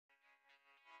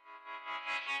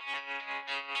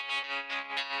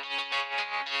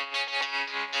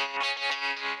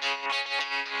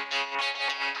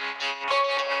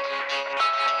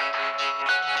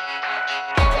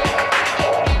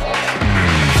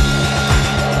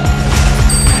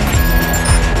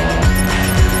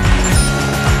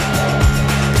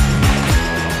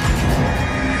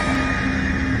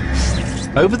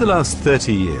Over the last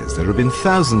 30 years, there have been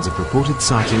thousands of reported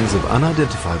sightings of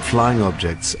unidentified flying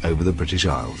objects over the British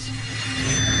Isles.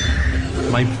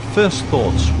 My first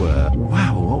thoughts were,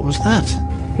 wow, what was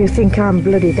that? You think I'm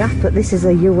bloody daft, but this is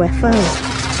a UFO.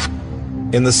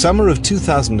 In the summer of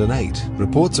 2008,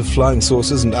 reports of flying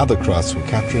saucers and other crafts were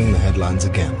capturing the headlines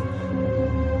again.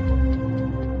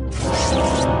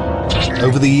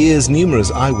 Over the years, numerous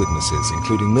eyewitnesses,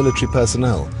 including military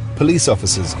personnel, police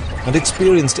officers and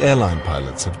experienced airline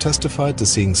pilots, have testified to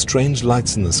seeing strange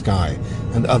lights in the sky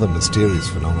and other mysterious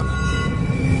phenomena.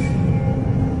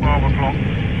 12 o'clock,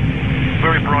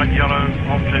 very bright yellow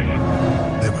object.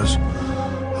 It was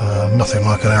nothing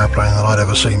like an airplane that I'd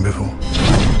ever seen before.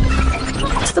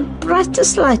 It's the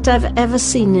brightest light I've ever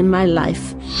seen in my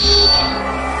life.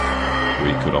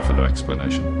 We could offer no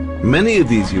explanation. Many of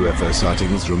these UFO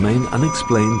sightings remain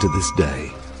unexplained to this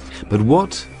day. But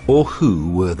what or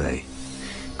who were they?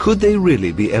 Could they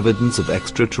really be evidence of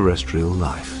extraterrestrial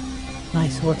life? I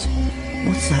thought,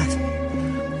 what's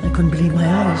that? I couldn't believe my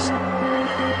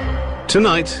eyes.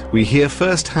 Tonight, we hear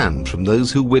firsthand from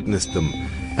those who witnessed them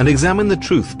and examine the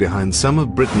truth behind some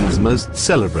of Britain's most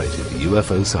celebrated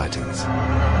UFO sightings.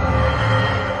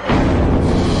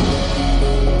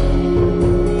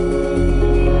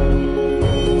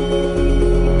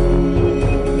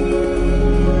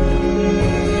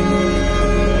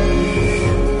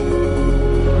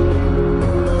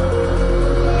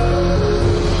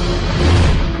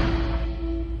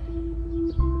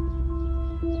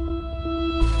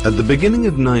 At the beginning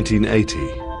of 1980,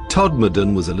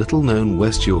 Todmorden was a little-known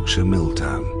West Yorkshire mill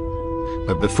town.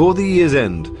 But before the year's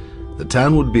end, the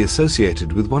town would be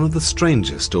associated with one of the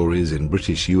strangest stories in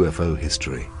British UFO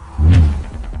history.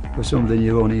 It was something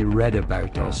you only read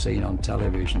about or seen on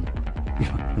television.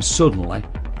 And suddenly,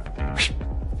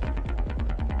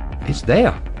 it's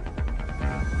there.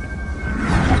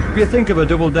 If you think of a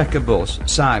double-decker bus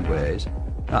sideways,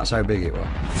 that's how big it was.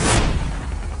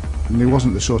 And he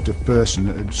wasn't the sort of person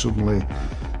that would suddenly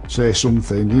say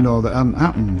something, you know, that hadn't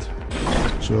happened.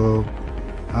 So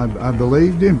I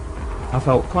believed him. I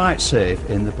felt quite safe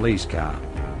in the police car.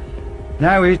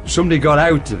 Now if somebody got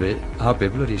out of it, I'd be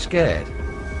bloody scared.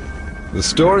 The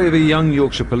story of a young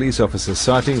Yorkshire police officer's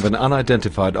sighting of an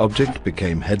unidentified object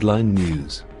became headline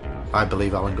news. I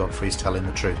believe Alan Godfrey's telling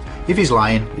the truth. If he's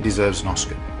lying, he deserves an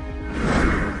Oscar.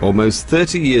 Almost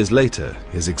 30 years later,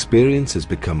 his experience has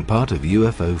become part of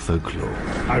UFO folklore.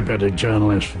 I've been a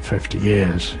journalist for 50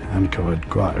 years and covered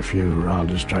quite a few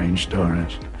rather strange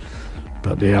stories.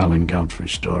 But the Alan Godfrey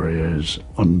story is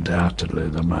undoubtedly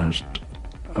the most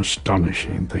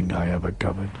astonishing thing I ever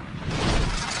covered.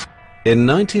 In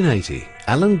 1980,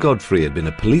 Alan Godfrey had been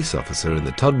a police officer in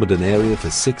the Todmorden area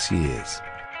for 6 years.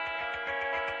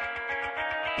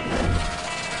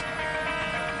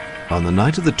 On the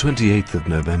night of the 28th of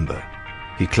November,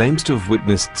 he claims to have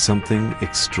witnessed something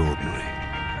extraordinary.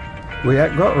 We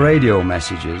got radio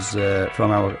messages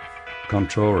from our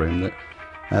control room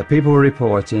that people were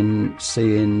reporting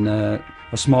seeing a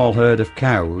small herd of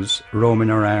cows roaming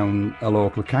around a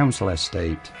local council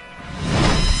estate.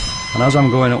 And as I'm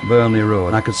going up Burnley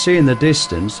Road, I could see in the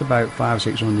distance, about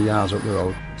 500-600 yards up the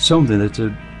road, something that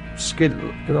had skidded.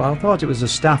 I thought it was a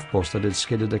staff bus that had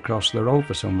skidded across the road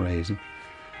for some reason.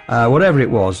 Whatever it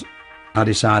was, I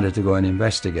decided to go and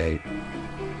investigate.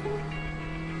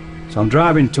 So I'm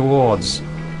driving towards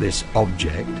this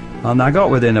object, and I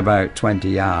got within about 20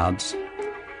 yards,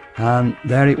 and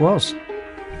there it was.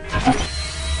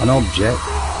 An object,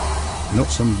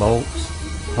 nuts and bolts,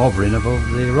 hovering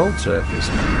above the road surface.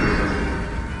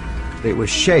 It was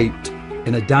shaped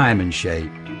in a diamond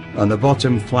shape, and the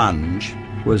bottom flange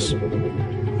was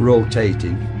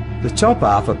rotating. The top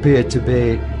half appeared to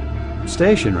be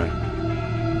stationary.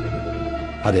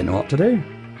 I didn't know what to do.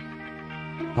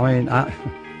 I mean,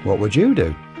 what would you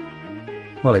do?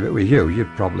 Well, if it were you,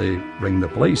 you'd probably ring the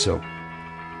police up.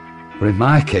 But in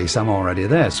my case, I'm already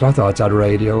there, so I thought I'd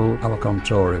radio our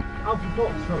control room. Alpha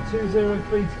Foxtrot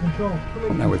 203 to control.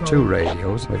 Now with two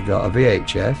radios, we've got a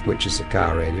VHF, which is the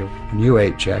car radio, and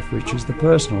UHF, which is the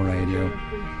personal radio.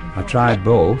 I tried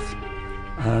both,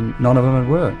 and none of them had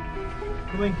worked.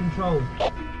 Come in, control.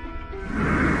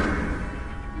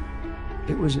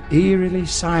 It was eerily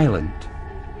silent.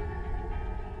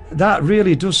 That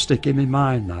really does stick in my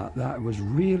mind, that was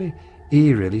really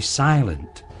eerily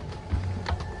silent.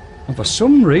 And for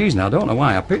some reason, I don't know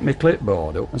why, I picked my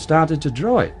clipboard up and started to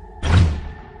draw it.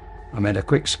 I made a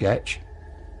quick sketch.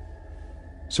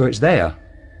 So it's there.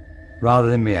 Rather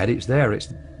than my head, it's there,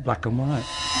 it's black and white.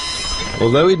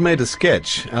 Although he'd made a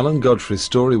sketch, Alan Godfrey's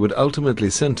story would ultimately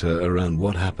centre around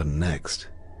what happened next.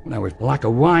 Now with black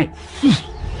and white.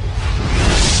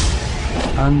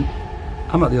 and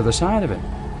I'm at the other side of it,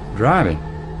 driving.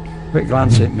 Quick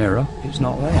glance at mirror, it's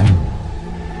not there.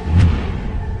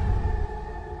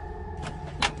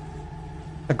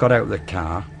 I got out of the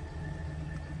car.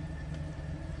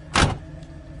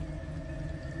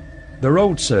 The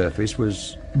road surface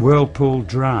was whirlpool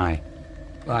dry,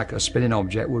 like a spinning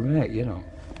object would make, you know,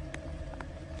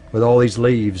 with all these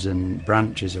leaves and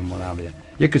branches and what have you.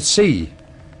 You could see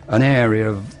an area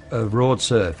of road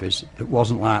surface that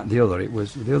wasn't like the other. It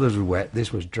was, the others were wet,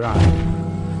 this was dry.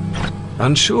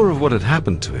 Unsure of what had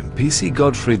happened to him, PC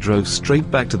Godfrey drove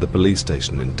straight back to the police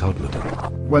station in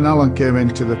Todmorden. When Alan came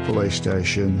into the police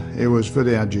station, he was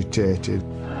very agitated.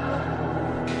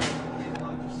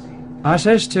 I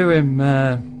says to him,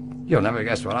 you'll never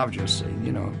guess what I've just seen,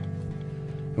 you know.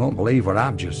 You won't believe what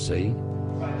I've just seen.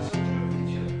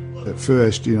 At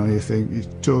first, you know, you think he's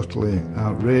totally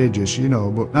outrageous, you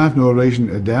know, but I've no reason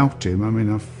to doubt him. I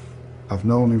mean, I've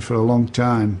known him for a long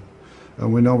time,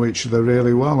 and we know each other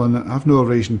really well, and I've no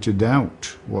reason to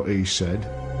doubt what he said.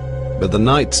 But the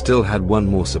night still had one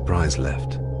more surprise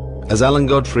left. As Alan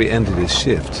Godfrey ended his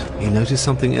shift, he noticed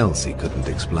something else he couldn't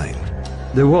explain.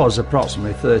 There was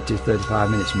approximately 30-35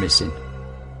 minutes missing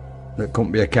that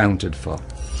couldn't be accounted for.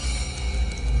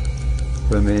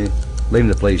 For me leaving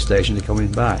the police station to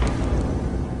coming back.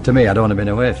 To me, I'd only been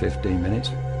away 15 minutes.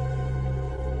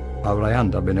 Over I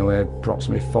had, I'd been away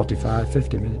approximately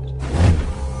 45-50 minutes.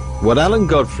 What Alan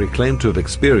Godfrey claimed to have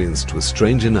experienced was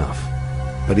strange enough,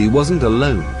 but he wasn't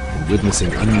alone in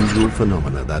witnessing unusual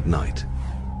phenomena that night.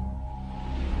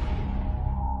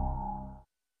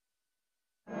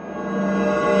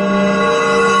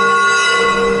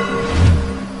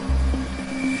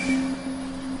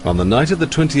 On the night of the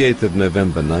 28th of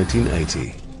November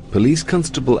 1980, Police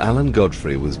Constable Alan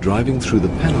Godfrey was driving through the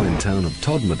Pennine town of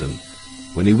Todmorden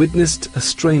when he witnessed a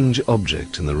strange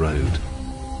object in the road.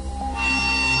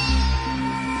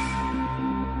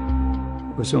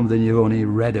 It was something you only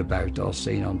read about or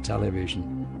seen on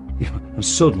television. And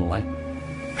suddenly,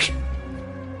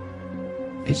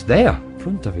 it's there, in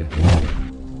front of you.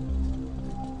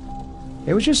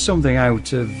 It was just something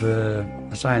out of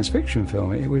a science fiction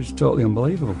film. It was totally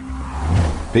unbelievable.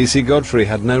 PC Godfrey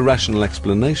had no rational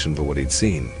explanation for what he'd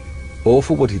seen, or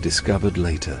for what he discovered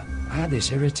later. I had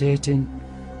this irritating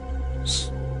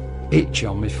itch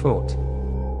on my foot.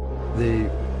 The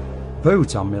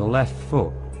boot on my left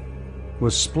foot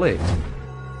was split.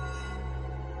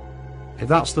 If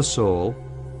that's the sole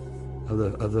of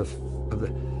the,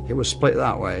 it was split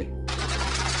that way.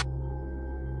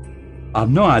 I've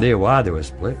no idea why they were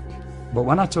split, but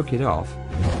when I took it off,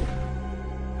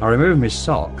 I removed my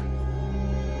sock,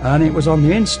 and it was on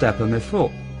the instep of my foot,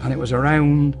 and it was a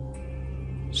round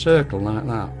circle like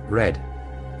that, red.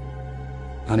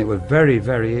 And it was very,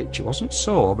 very itchy. It wasn't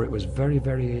sore, but it was very,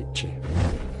 very itchy.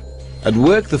 At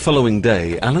work the following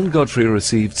day, Alan Godfrey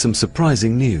received some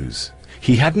surprising news.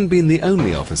 He hadn't been the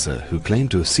only officer who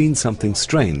claimed to have seen something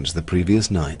strange the previous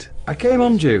night. I came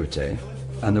on duty,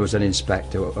 and there was an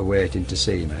inspector waiting to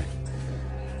see me.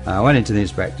 I went into the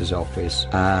inspector's office,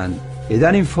 and he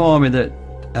then informed me that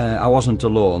I wasn't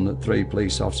alone, that 3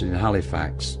 police officers in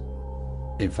Halifax,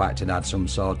 in fact, had some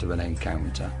sort of an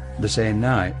encounter the same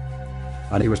night.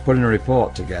 And he was putting a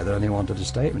report together, and he wanted a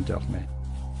statement of me.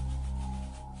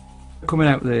 Coming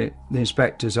out the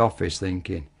inspector's office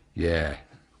thinking, yeah,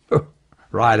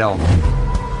 right on.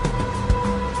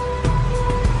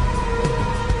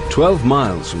 12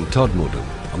 miles from Todmorden,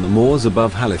 on the moors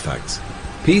above Halifax,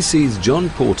 PC's John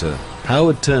Porter,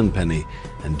 Howard Turnpenny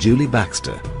and Julie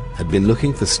Baxter had been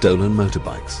looking for stolen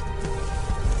motorbikes.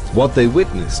 What they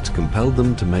witnessed compelled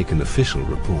them to make an official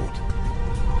report.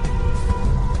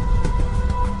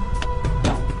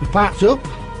 We parked up,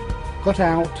 got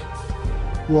out,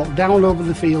 walked down over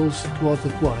the fields towards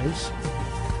the quarries,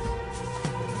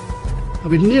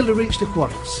 and we nearly reached the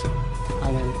quarries.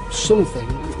 And then something,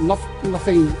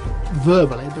 nothing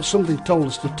verbally, but something told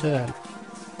us to turn.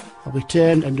 And we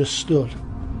turned and just stood.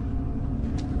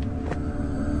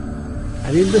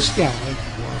 And in the sky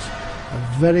was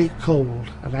a very cold,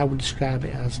 and I would describe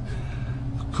it as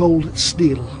a cold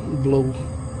steel blue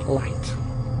light.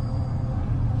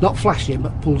 Not flashing,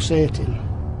 but pulsating.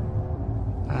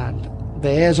 And the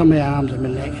hairs on my arms and my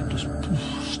neck just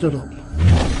stood up.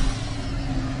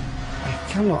 I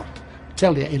cannot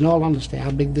tell you, in all honesty,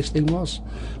 how big this thing was,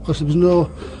 because there was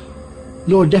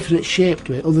no definite shape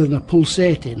to it other than a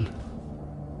pulsating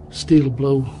steel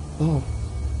blue ball.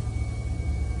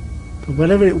 But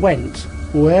wherever it went,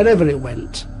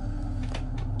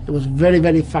 it was very,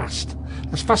 very fast.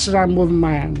 As fast as I'm moving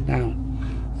my hand now.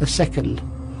 A second,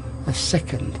 a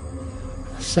second,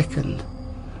 a second,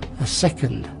 a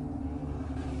second.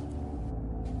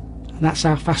 And that's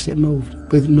how fast it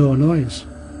moved, with no noise.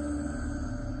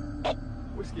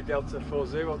 Whiskey Delta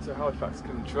 40 to Halifax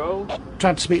Control.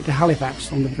 Tried to speak to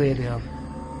Halifax on the radio.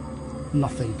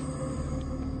 Nothing.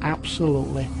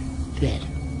 Absolutely dead.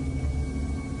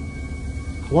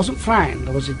 I wasn't frightened,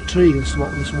 I was intrigued as to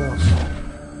what this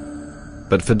was.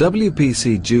 But for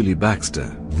WPC Julie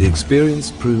Baxter, the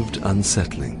experience proved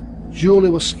unsettling.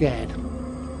 Julie was scared.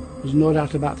 There's no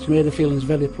doubt about it. She made her feelings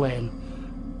very plain.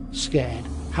 Scared.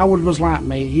 Howard was like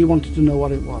me. He wanted to know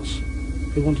what it was.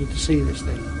 He wanted to see this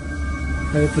thing.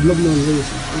 And for no known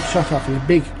reason, it shot off in a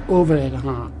big overhead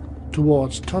arc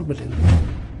towards Todmorden.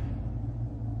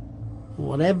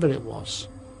 Whatever it was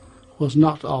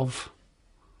not of...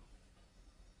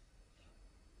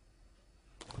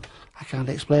 I can't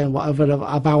explain whatever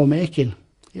of our making.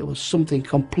 It was something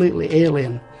completely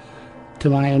alien to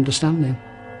my understanding.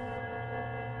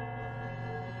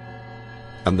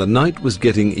 And the night was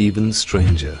getting even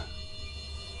stranger.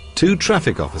 2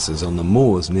 traffic officers on the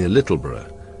moors near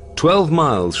Littleborough, 12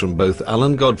 miles from both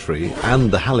Alan Godfrey and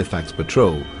the Halifax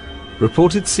patrol,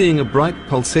 reported seeing a bright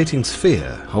pulsating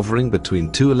sphere hovering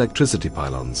between 2 electricity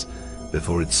pylons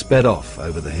before it sped off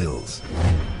over the hills.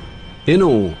 In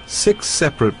all, 6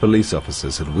 separate police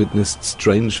officers had witnessed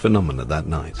strange phenomena that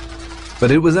night.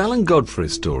 But it was Alan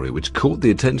Godfrey's story which caught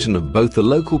the attention of both the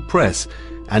local press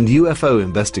and UFO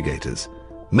investigators,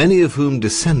 many of whom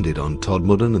descended on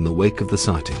Todmorden in the wake of the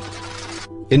sighting.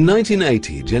 In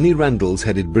 1980, Jenny Randalls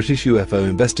headed British UFO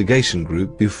investigation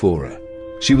group Bufora.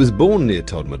 She was born near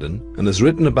Todmorden and has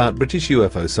written about British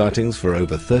UFO sightings for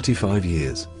over 35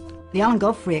 years. The Alan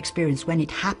Godfrey experience, when it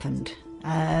happened,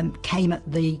 came at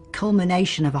the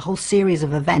culmination of a whole series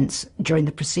of events during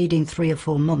the preceding 3 or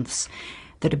 4 months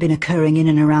that had been occurring in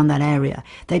and around that area.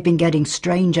 They'd been getting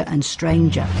stranger and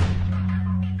stranger.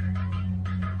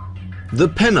 The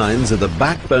Pennines are the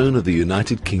backbone of the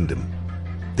United Kingdom.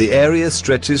 The area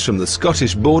stretches from the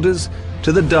Scottish borders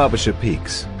to the Derbyshire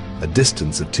Peaks, a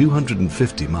distance of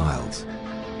 250 miles.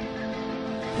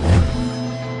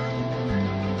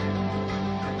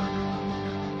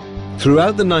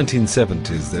 Throughout the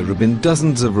 1970s, there have been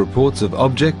dozens of reports of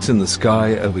objects in the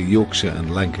sky over Yorkshire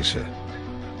and Lancashire.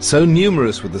 So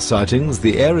numerous were the sightings,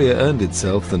 the area earned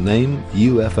itself the name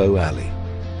UFO Alley.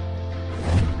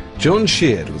 John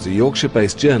Sheard was a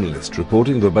Yorkshire-based journalist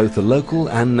reporting for both the local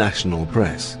and national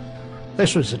press.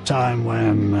 This was a time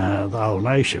when the whole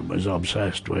nation was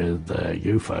obsessed with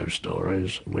UFO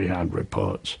stories. We had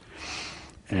reports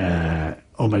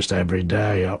almost every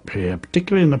day up here,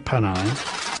 particularly in the Pennines,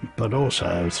 but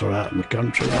also throughout the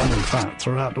country and in fact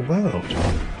throughout the world.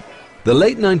 The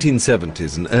late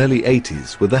 1970s and early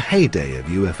 80s were the heyday of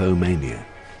UFO mania.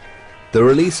 The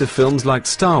release of films like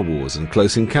Star Wars and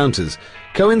Close Encounters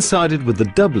coincided with the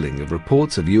doubling of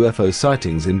reports of UFO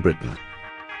sightings in Britain.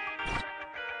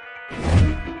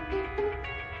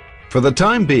 For the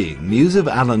time being, news of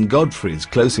Alan Godfrey's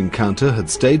close encounter had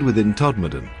stayed within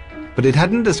Todmorden, but it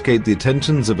hadn't escaped the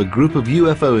attentions of a group of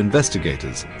UFO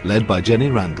investigators led by Jenny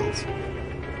Randalls.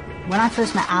 When I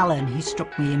first met Alan, he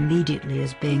struck me immediately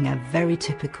as being a very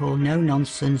typical,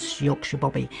 no-nonsense Yorkshire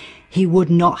bobby. He would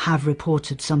not have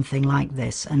reported something like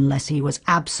this unless he was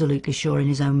absolutely sure in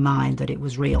his own mind that it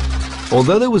was real.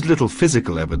 Although there was little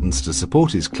physical evidence to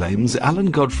support his claims,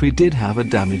 Alan Godfrey did have a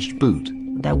damaged boot.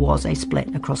 There was a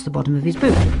split across the bottom of his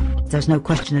boot. There's no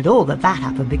question at all that that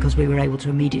happened because we were able to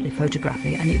immediately photograph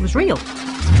it and it was real.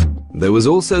 There was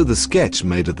also the sketch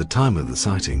made at the time of the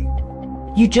sighting.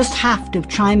 You just have to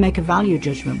try and make a value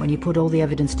judgment when you put all the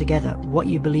evidence together, what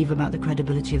you believe about the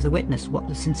credibility of the witness, what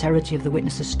the sincerity of the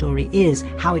witness's story is,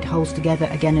 how it holds together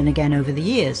again and again over the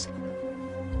years.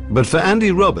 But for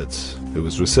Andy Roberts, who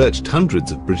has researched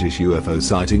hundreds of British UFO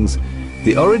sightings,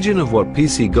 the origin of what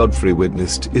PC Godfrey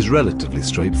witnessed is relatively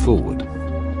straightforward.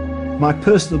 My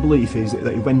personal belief is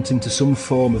that he went into some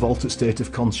form of altered state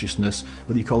of consciousness,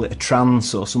 whether you call it a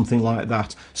trance or something like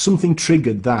that. Something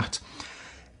triggered that.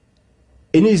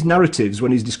 In his narratives,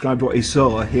 when he's described what he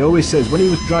saw, he always says when he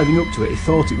was driving up to it, he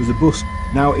thought it was a bus.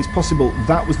 Now, it's possible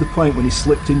that was the point when he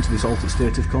slipped into this altered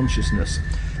state of consciousness.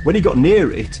 When he got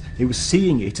near it, he was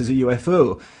seeing it as a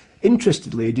UFO.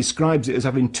 Interestingly, he describes it as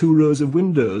having 2 rows of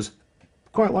windows,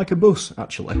 quite like a bus,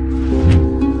 actually.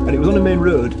 And it was on a main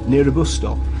road near a bus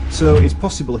stop. So it's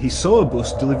possible he saw a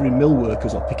bus delivering mill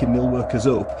workers or picking mill workers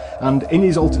up, and in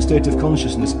his altered state of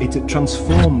consciousness, it had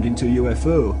transformed into a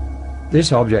UFO.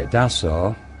 This object I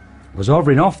saw was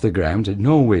hovering off the ground, it had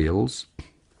no wheels,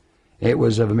 it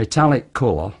was of a metallic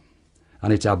colour,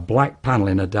 and it had black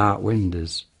panelling and dark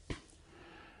windows.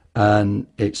 And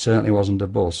it certainly wasn't a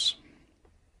bus.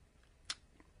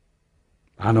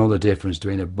 I know the difference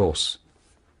between a bus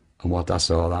and what I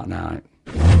saw that night.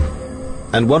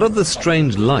 And what of the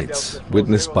strange lights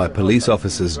witnessed by police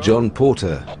officers John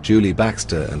Porter, Julie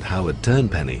Baxter and Howard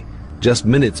Turnpenny just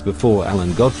minutes before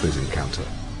Alan Godfrey's encounter?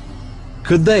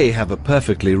 Could they have a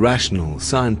perfectly rational,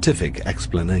 scientific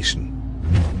explanation?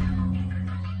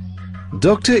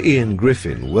 Dr. Ian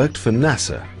Griffin worked for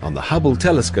NASA on the Hubble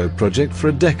telescope project for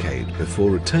a decade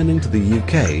before returning to the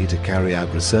UK to carry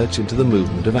out research into the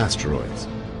movement of asteroids.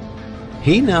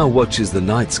 He now watches the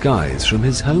night skies from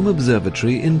his home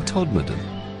observatory in Todmorden.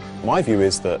 My view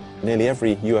is that nearly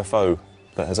every UFO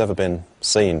that has ever been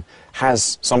seen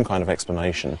has some kind of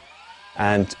explanation,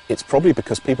 and it's probably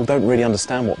because people don't really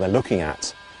understand what they're looking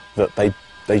at that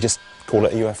they just call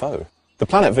it a UFO. The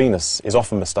planet Venus is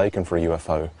often mistaken for a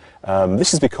UFO.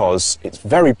 This is because it's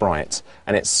very bright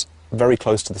and it's very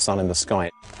close to the sun in the sky.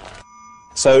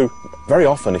 So very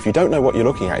often, if you don't know what you're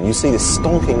looking at and you see this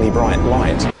stonkingly bright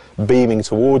light beaming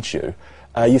towards you,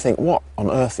 you think, what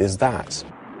on earth is that?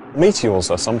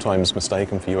 Meteors are sometimes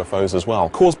mistaken for UFOs as well,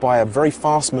 caused by a very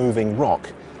fast-moving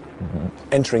rock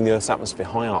entering the Earth's atmosphere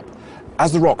high up.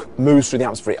 As the rock moves through the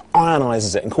atmosphere, it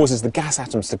ionizes it and causes the gas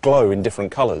atoms to glow in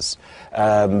different colours.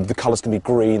 The colours can be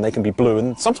green, they can be blue,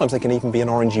 and sometimes they can even be an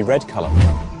orangey red colour.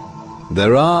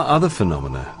 There are other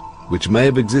phenomena which may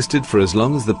have existed for as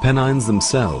long as the Pennines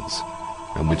themselves,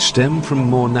 and which stem from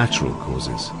more natural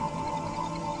causes.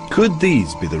 Could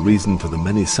these be the reason for the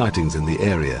many sightings in the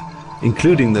area,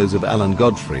 including those of Alan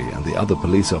Godfrey and the other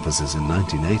police officers in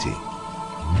 1980?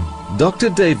 Dr.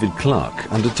 David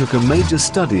Clark undertook a major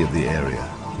study of the area,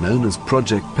 known as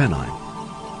Project Pennine.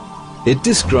 It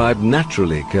described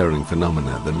naturally occurring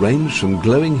phenomena that ranged from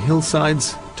glowing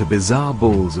hillsides to bizarre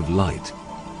balls of light.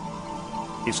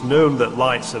 It's known that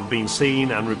lights have been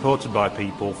seen and reported by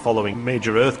people following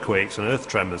major earthquakes and earth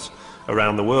tremors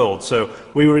around the world. So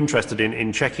we were interested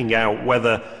in checking out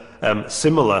whether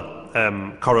similar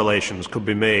correlations could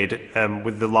be made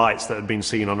with the lights that had been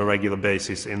seen on a regular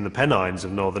basis in the Pennines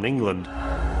of northern England.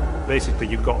 Basically,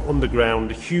 you've got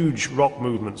underground huge rock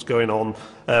movements going on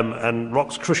and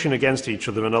rocks crushing against each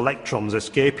other and electrons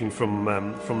escaping from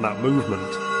that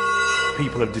movement.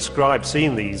 People have described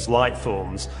seeing these light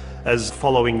forms as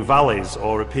following valleys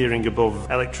or appearing above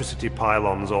electricity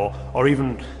pylons or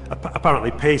even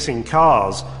apparently pacing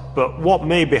cars. But what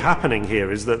may be happening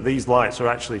here is that these lights are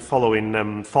actually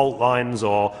following fault lines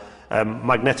or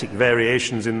magnetic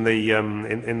variations in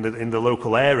the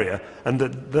local area, and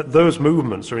that those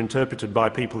movements are interpreted by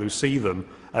people who see them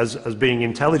as being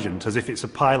intelligent, as if it's a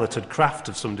piloted craft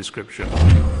of some description.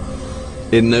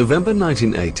 In November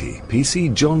 1980,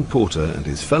 PC John Porter and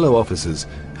his fellow officers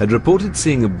had reported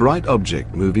seeing a bright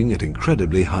object moving at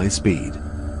incredibly high speed.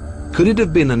 Could it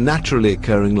have been a naturally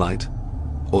occurring light,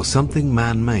 or something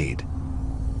man-made?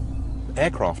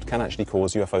 Aircraft can actually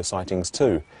cause UFO sightings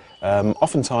too.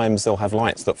 Oftentimes they'll have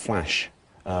lights that flash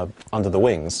under the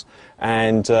wings,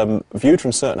 and viewed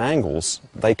from certain angles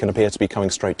they can appear to be coming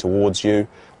straight towards you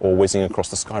or whizzing across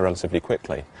the sky relatively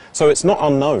quickly. So it's not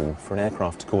unknown for an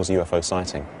aircraft to cause a UFO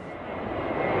sighting.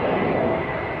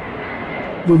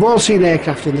 We've all seen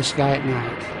aircraft in the sky at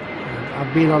night.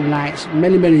 I've been on nights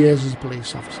many years as a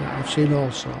police officer. I've seen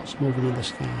all sorts moving in the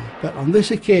sky. But on this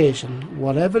occasion,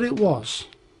 whatever it was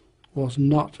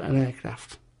not an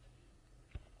aircraft.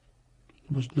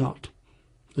 It was not.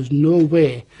 There's no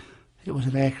way it was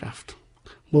an aircraft.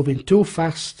 Moving too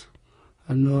fast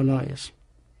and no noise.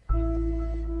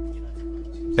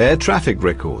 Air traffic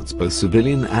records, both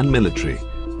civilian and military,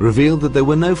 revealed that there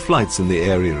were no flights in the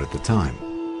area at the time.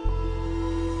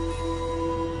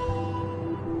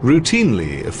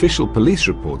 Routinely, official police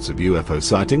reports of UFO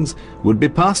sightings would be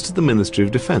passed to the Ministry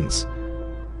of Defence.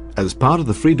 As part of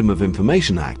the Freedom of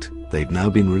Information Act, they've now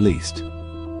been released.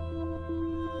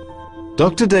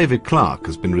 Dr. David Clark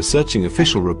has been researching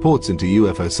official reports into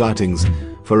UFO sightings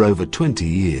for over 20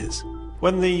 years.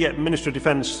 When the Ministry of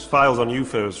Defence files on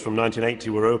UFOs from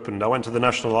 1980 were opened, I went to the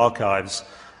National Archives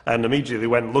and immediately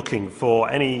went looking for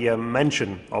any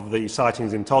mention of the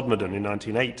sightings in Todmorden in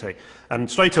 1980. And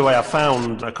straight away I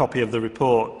found a copy of the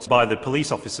report by the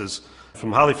police officers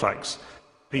from Halifax,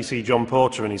 PC John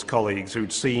Porter and his colleagues,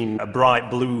 who'd seen a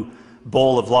bright blue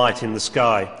ball of light in the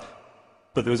sky.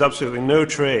 But there was absolutely no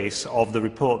trace of the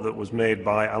report that was made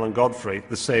by Alan Godfrey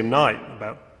the same night,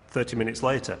 about 30 minutes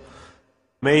later.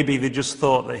 Maybe they just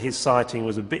thought that his sighting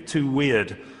was a bit too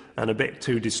weird and a bit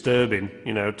too disturbing,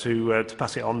 you know, to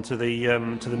pass it on to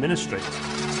the ministry.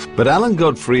 But Alan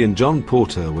Godfrey and John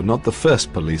Porter were not the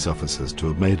first police officers to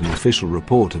have made an official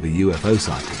report of a UFO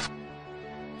sighting.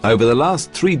 Over the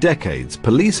last 3 decades,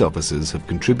 police officers have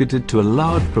contributed to a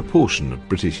large proportion of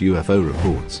British UFO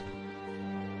reports.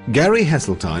 Gary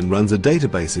Heseltine runs a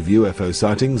database of UFO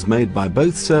sightings made by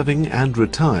both serving and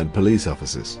retired police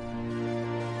officers.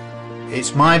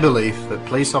 It's my belief that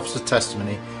police officer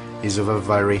testimony is of a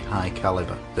very high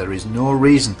calibre. There is no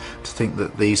reason to think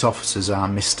that these officers are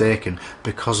mistaken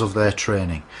because of their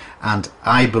training, and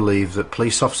I believe that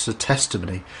police officer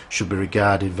testimony should be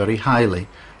regarded very highly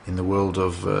in the world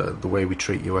of the way we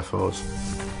treat UFOs.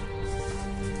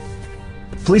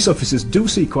 Police officers do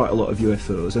see quite a lot of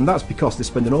UFOs, and that's because they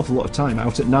spend an awful lot of time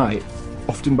out at night,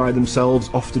 often by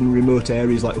themselves, often in remote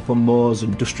areas like up on moors,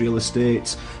 industrial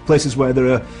estates, places where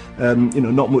there are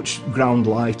not much ground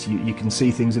light. You can see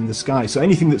things in the sky, so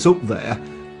anything that's up there,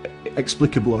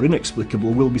 explicable or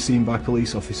inexplicable, will be seen by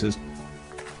police officers.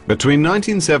 Between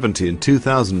 1970 and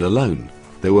 2000 alone,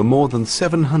 there were more than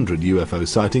 700 UFO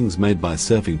sightings made by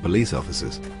serving police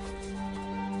officers.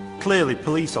 Clearly,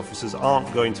 police officers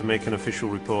aren't going to make an official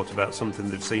report about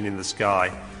something they've seen in the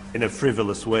sky in a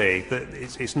frivolous way.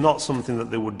 It's not something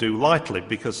that they would do lightly,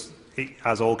 because it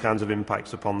has all kinds of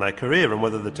impacts upon their career and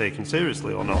whether they're taken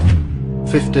seriously or not.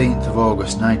 15th of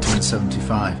August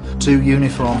 1975, 2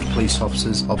 uniformed police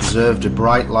officers observed a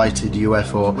bright lighted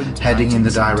UFO heading in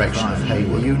the direction of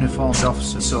Hayward. A uniformed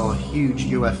officer saw a huge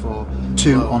UFO.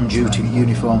 2 on-duty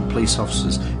uniformed police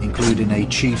officers, including a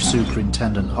Chief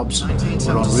Superintendent Hobson, were en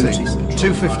route.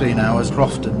 2:15 hours,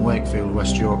 Crofton, Wakefield,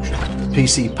 West Yorkshire.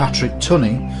 PC Patrick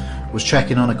Tunney was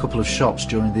checking on a couple of shops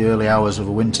during the early hours of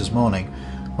a winter's morning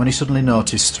when he suddenly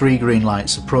noticed 3 green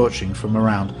lights approaching from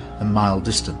around a mile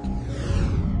distant.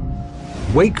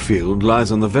 Wakefield lies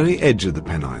on the very edge of the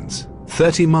Pennines,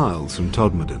 30 miles from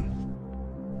Todmorden.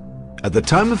 At the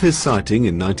time of his sighting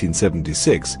in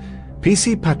 1976,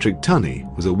 PC Patrick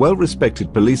Tunney was a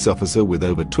well-respected police officer with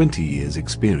over 20 years'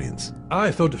 experience.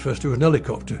 I thought at first it was an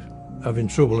helicopter having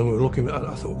trouble, and we were looking at it.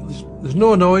 I thought, there's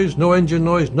no noise, no engine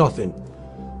noise, nothing.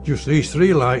 Just these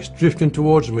 3 lights drifting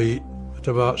towards me at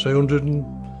about, say, between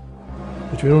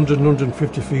 100 and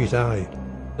 150 feet high.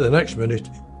 The next minute,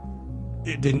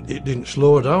 it didn't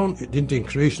slow down, it didn't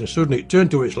increase, and suddenly it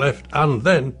turned to its left, and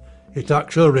then it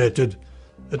accelerated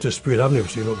at a speed I've never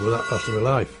seen up with that fast in my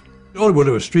life. All it was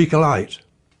a streak of light,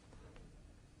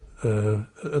 and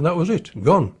that was it,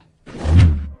 gone.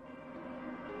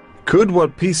 Could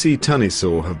what PC Tunney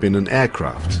saw have been an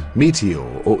aircraft, meteor,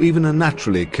 or even a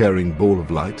naturally occurring ball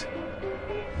of light?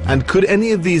 And could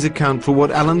any of these account for what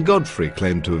Alan Godfrey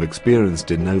claimed to have experienced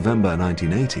in November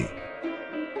 1980?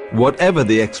 Whatever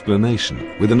the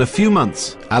explanation, within a few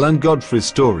months, Alan Godfrey's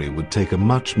story would take a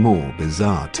much more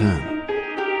bizarre turn.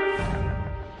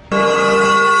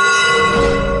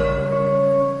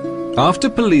 After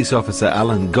police officer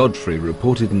Alan Godfrey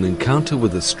reported an encounter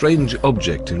with a strange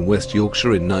object in West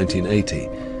Yorkshire in 1980,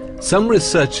 some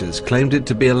researchers claimed it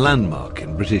to be a landmark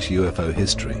in British UFO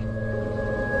history.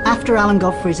 After Alan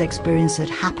Godfrey's experience had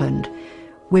happened,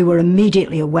 we were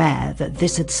immediately aware that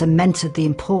this had cemented the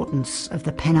importance of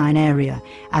the Pennine area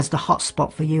as the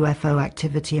hotspot for UFO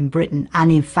activity in Britain,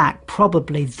 and in fact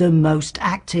probably the most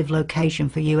active location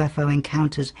for UFO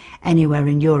encounters anywhere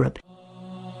in Europe.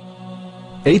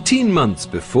 18 months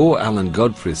before Alan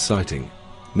Godfrey's sighting,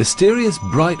 mysterious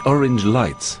bright orange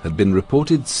lights had been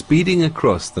reported speeding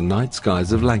across the night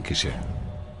skies of Lancashire.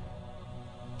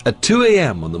 At 2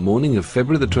 a.m. on the morning of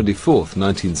February the 24th,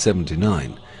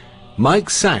 1979, Mike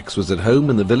Sachs was at home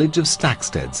in the village of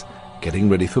Stacksteads, getting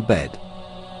ready for bed.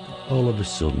 All of a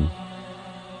sudden,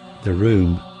 the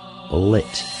room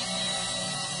lit.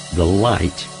 The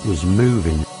light was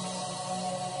moving.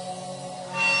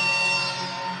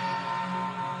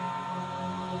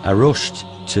 I rushed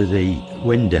to the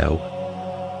window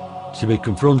to be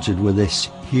confronted with this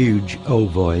huge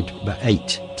ovoid, about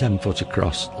 8-10 foot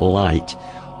across, light,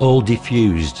 all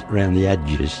diffused around the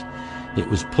edges. It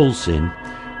was pulsing,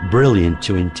 brilliant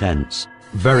to intense,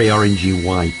 very orangey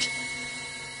white.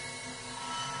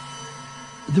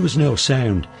 There was no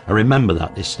sound. I remember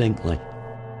that distinctly.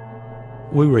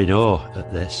 We were in awe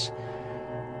at this.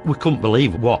 We couldn't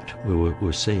believe what we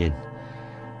were seeing.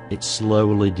 It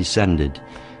slowly descended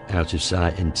out of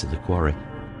sight into the quarry.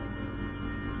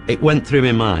 It went through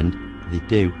my mind, they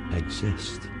do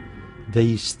exist.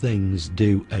 These things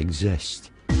do exist.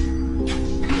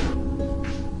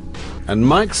 And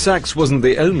Mike Sachs wasn't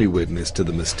the only witness to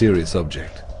the mysterious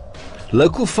object.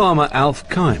 Local farmer Alf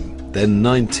Kime, then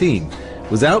 19,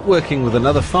 was out working with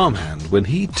another farmhand when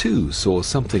he too saw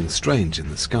something strange in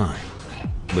the sky.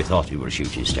 We thought we were a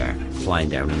shooting star flying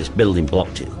down, and this building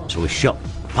blocked it, so we shot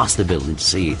past the building to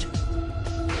see it.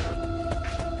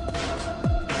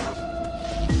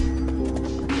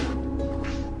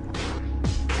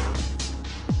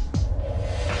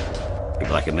 It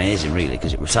was like amazing, really,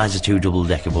 because it was the size of 2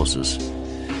 double-decker buses.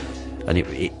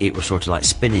 and it was sort of like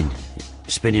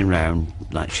spinning round,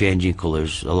 like changing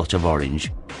colours, a lot of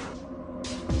orange.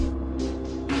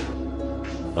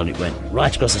 And it went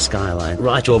right across the skyline,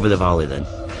 right over the valley then,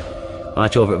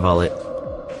 right over the valley,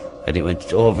 and it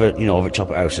went over, you know, over top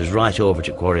of houses, right over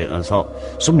to quarry. And I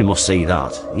thought, somebody must see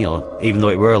that, you know, even though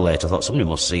it were late, I thought somebody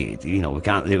must see it, you know, we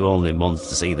can't, there were only months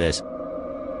to see this.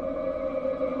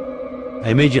 I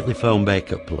immediately phoned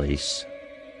Baker Police,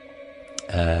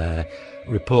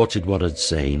 reported what I'd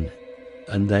seen,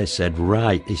 and they said,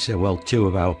 right, he said, well, 2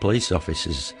 of our police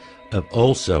officers have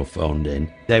also phoned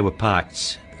in. They were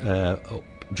parked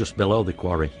just below the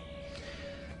quarry,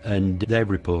 and they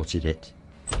reported it.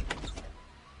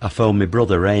 I phoned my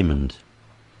brother Raymond.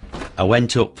 I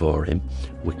went up for him.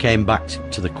 We came back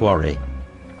to the quarry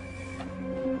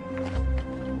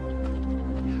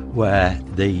where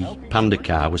the Panda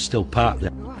car was still parked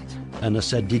there. And I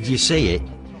said, did you see it?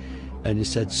 And he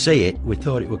said, see it? We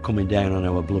thought it were coming down on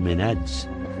our blooming heads.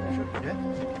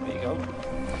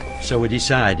 So we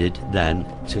decided then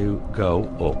to go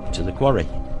up to the quarry.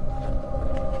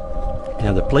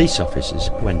 Now the police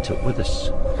officers went up with us.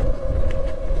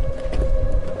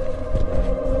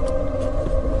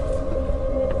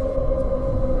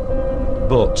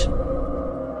 But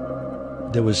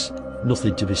there was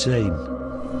nothing to be seen.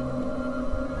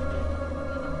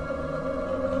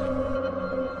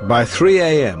 By 3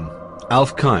 a.m,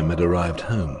 Alf Kime had arrived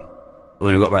home.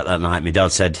 When we got back that night, my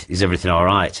dad said, is everything all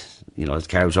right? You know, the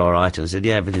cow's all right? And I said,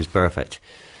 yeah, everything's perfect.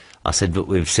 I said, but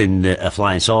we've seen a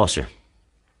flying saucer,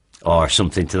 or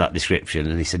something to that description.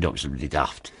 And he said, don't be somebody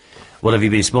daft. What have you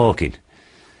been smoking?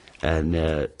 And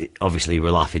obviously he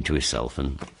was laughing to himself.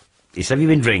 And he said, have you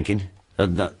been drinking?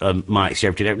 And Mike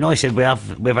shouted out, no, he said,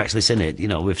 we've actually seen it. You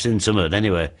know, we've seen some of it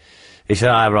anyway. He said,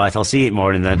 all right, I'll see you in the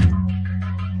morning then.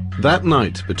 That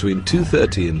night, between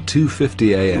 2:30 and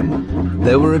 2:50 a.m,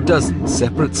 there were a dozen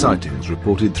separate sightings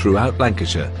reported throughout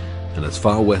Lancashire and as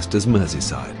far west as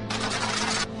Merseyside.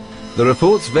 The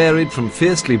reports varied from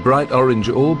fiercely bright orange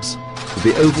orbs to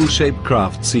the oval-shaped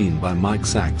craft seen by Mike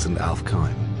Sachs and Alf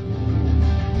Kime.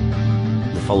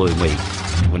 The following week,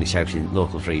 when he shouted in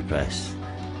local free press,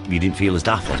 you didn't feel as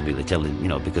daft as we were telling, you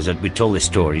know, because we told this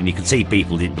story and you could see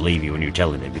people didn't believe you when you were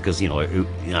telling it, because, you know,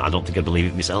 I don't think I'd believe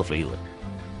it myself, really.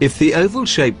 If the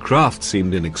oval-shaped craft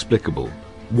seemed inexplicable,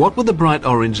 what were the bright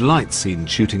orange lights seen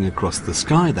shooting across the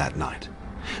sky that night?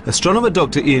 Astronomer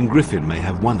Dr. Ian Griffin may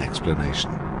have one explanation.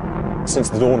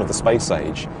 Since the dawn of the space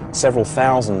age, several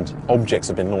thousand objects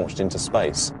have been launched into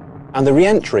space. And the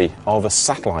re-entry of a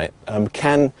satellite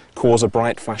can cause a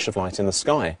bright flash of light in the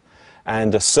sky.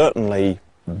 And certainly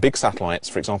big satellites,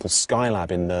 for example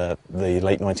Skylab in the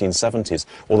late 1970s,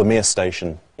 or the Mir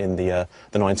station in the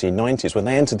 1990s, when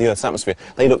they entered the Earth's atmosphere,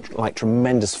 they looked like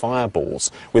tremendous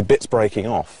fireballs with bits breaking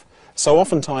off. So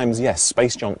oftentimes, yes,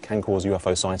 space junk can cause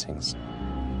UFO sightings.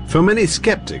 For many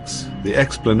skeptics, the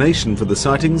explanation for the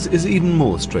sightings is even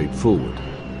more straightforward.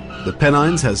 The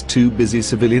Pennines has 2 busy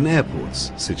civilian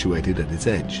airports situated at its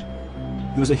edge.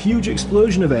 There was a huge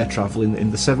explosion of air travel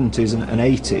in the 70s and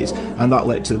 80s, and that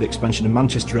led to the expansion of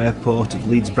Manchester Airport, of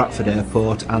Leeds Bradford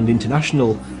Airport, and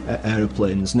international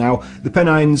aeroplanes. Now, the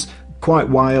Pennines, quite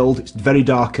wild, it's very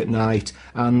dark at night,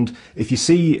 and if you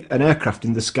see an aircraft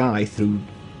in the sky through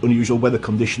unusual weather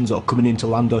conditions or coming into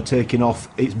land or taking off,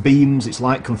 its beams, its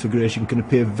light configuration can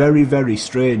appear very, very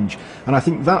strange. And I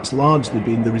think that's largely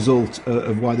been the result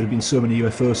of why there have been so many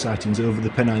UFO sightings over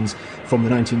the Pennines from the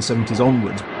 1970s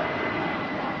onwards.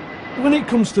 When it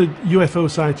comes to UFO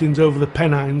sightings over the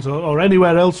Pennines, or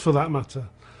anywhere else for that matter,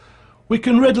 we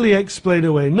can readily explain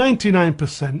away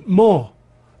 99% more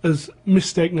as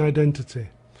mistaken identity.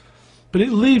 But it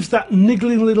leaves that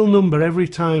niggling little number every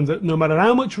time that no matter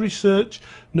how much research,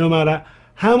 no matter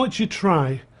how much you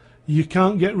try, you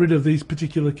can't get rid of these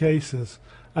particular cases.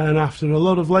 And after a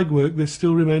lot of legwork, they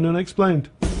still remain unexplained.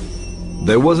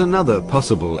 There was another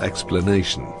possible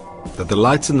explanation, that the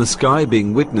lights in the sky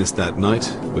being witnessed that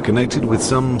night were connected with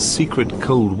some secret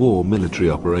Cold War military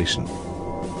operation.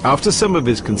 After some of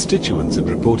his constituents had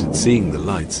reported seeing the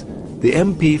lights, the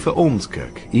MP for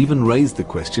Ormskirk even raised the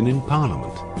question in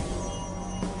Parliament.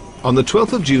 On the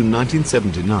 12th of June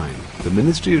 1979, the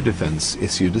Ministry of Defence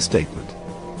issued a statement.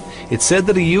 It said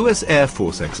that a US Air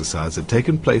Force exercise had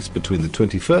taken place between the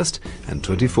 21st and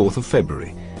 24th of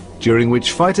February, during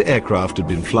which fighter aircraft had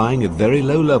been flying at very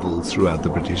low levels throughout the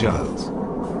British Isles.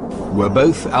 Were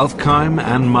both Alf Kime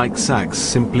and Mike Sachs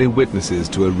simply witnesses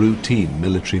to a routine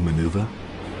military manoeuvre?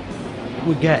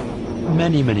 We get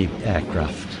many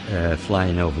aircraft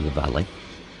flying over the valley,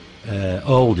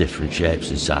 all different shapes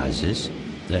and sizes,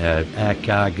 air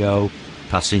cargo,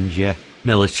 passenger,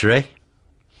 military.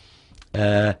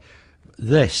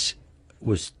 This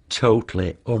was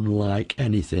totally unlike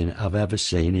anything I've ever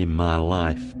seen in my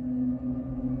life.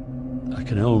 I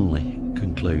can only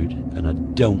conclude, and I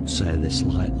don't say this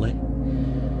lightly,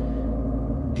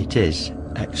 it is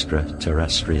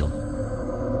extraterrestrial.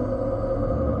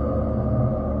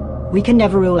 We can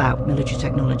never rule out military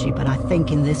technology, but I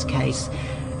think in this case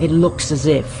it looks as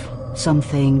if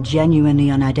something genuinely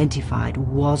unidentified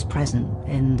was present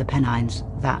in the Pennines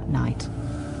that night.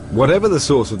 Whatever the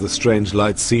source of the strange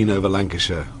lights seen over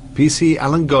Lancashire, PC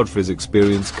Alan Godfrey's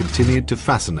experience continued to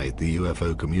fascinate the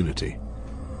UFO community.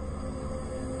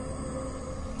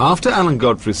 After Alan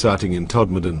Godfrey's sighting in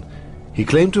Todmorden, he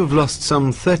claimed to have lost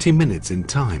some 30 minutes in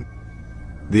time.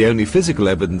 The only physical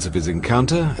evidence of his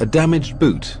encounter, a damaged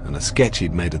boot and a sketch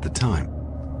he'd made at the time.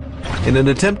 In an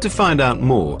attempt to find out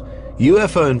more,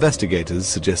 UFO investigators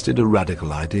suggested a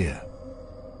radical idea.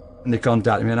 And they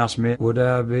contacted me and asked me, would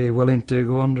I be willing to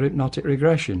go under hypnotic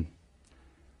regression?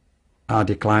 I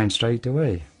declined straight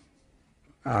away.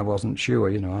 I wasn't sure,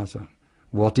 you know. I thought,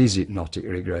 what is hypnotic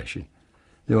regression?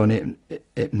 The only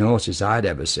hypnosis I'd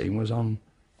ever seen was on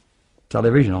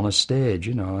television, on a stage,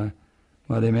 you know,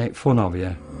 where they make fun of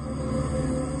you.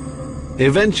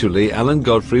 Eventually, Alan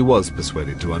Godfrey was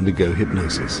persuaded to undergo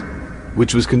hypnosis,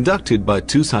 which was conducted by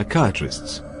two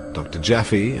psychiatrists, Dr.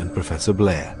 Jaffe and Professor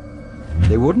Blair.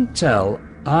 They wouldn't tell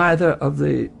either of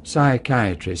the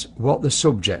psychiatrists what the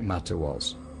subject matter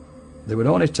was. They would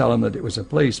only tell them that it was a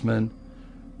policeman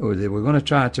who they were going to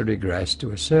try to regress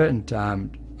to a certain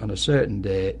time on a certain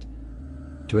date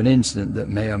to an incident that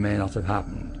may or may not have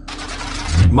happened.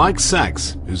 Mike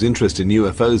Sachs, whose interest in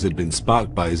UFOs had been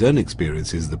sparked by his own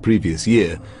experiences the previous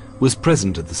year, was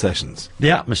present at the sessions.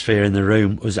 The atmosphere in the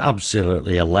room was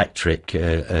absolutely electric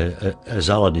as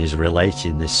Alan is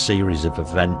relating this series of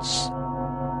events.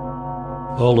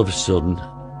 All of a sudden,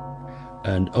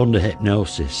 and under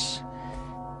hypnosis,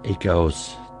 he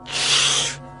goes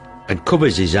and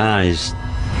covers his eyes.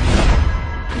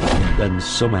 And then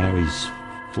somehow he's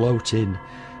floating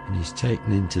and he's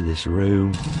taken into this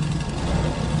room.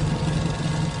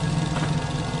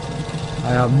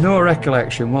 I have no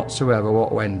recollection whatsoever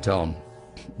what went on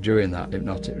during that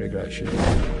hypnotic regression.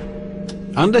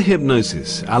 Under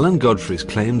hypnosis, Alan Godfrey's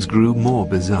claims grew more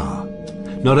bizarre.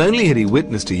 Not only had he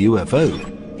witnessed a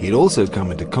UFO, he had also come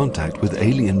into contact with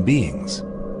alien beings.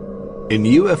 In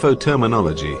UFO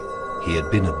terminology, he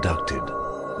had been abducted.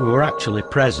 We were actually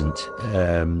present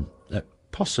at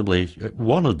possibly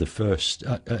one of the first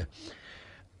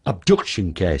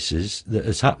abduction cases that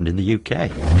has happened in the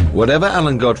UK. Whatever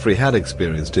Alan Godfrey had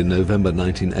experienced in November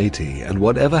 1980, and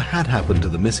whatever had happened to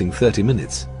the missing 30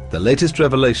 minutes, the latest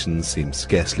revelations seem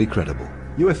scarcely credible.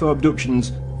 UFO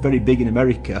abductions, very big in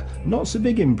America, not so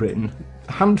big in Britain.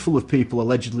 A handful of people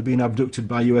allegedly being abducted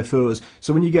by UFOs.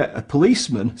 So when you get a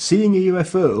policeman seeing a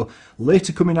UFO,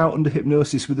 later coming out under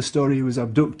hypnosis with the story he was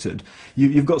abducted,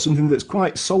 you've got something that's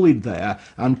quite solid there,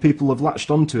 and people have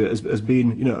latched onto it as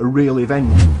being, you know, a real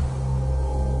event.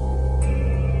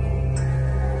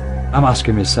 I'm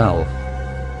asking myself,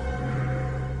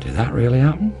 did that really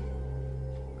happen?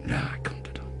 No, I couldn't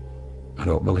have done. I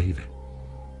don't believe it.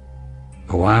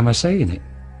 But why am I saying it?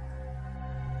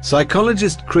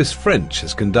 Psychologist Chris French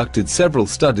has conducted several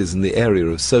studies in the area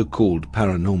of so-called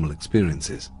paranormal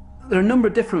experiences. There are a number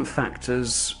of different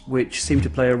factors which seem to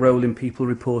play a role in people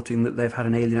reporting that they've had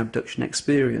an alien abduction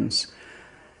experience.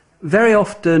 Very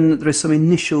often there is some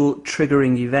initial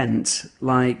triggering event,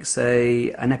 like,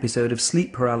 say, an episode of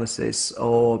sleep paralysis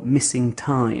or missing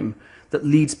time, that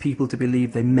leads people to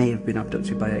believe they may have been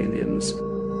abducted by aliens.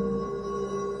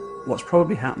 What's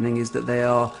probably happening is that they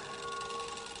are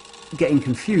getting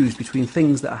confused between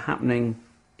things that are happening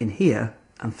in here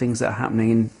and things that are happening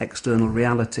in external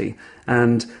reality.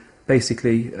 And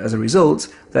basically, as a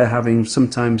result, they're having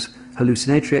sometimes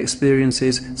hallucinatory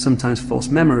experiences, sometimes false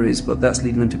memories, but that's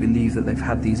leading them to believe that they've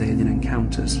had these alien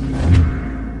encounters.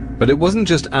 But it wasn't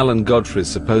just Alan Godfrey's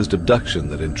supposed abduction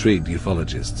that intrigued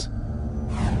ufologists.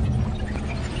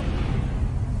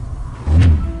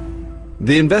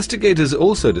 The investigators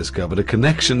also discovered a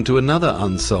connection to another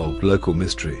unsolved local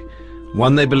mystery,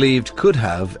 one they believed could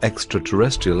have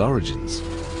extraterrestrial origins.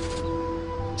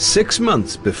 6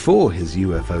 months before his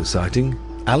UFO sighting,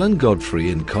 Alan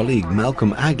Godfrey and colleague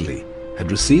Malcolm Agley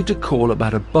had received a call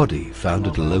about a body found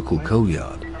at a local coal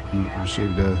yard. He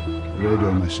received a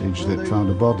radio message that found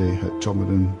a body at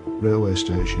Todmorden railway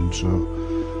station,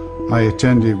 so I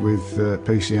attended with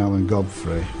PC Alan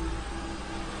Godfrey.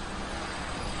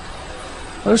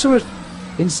 I sort of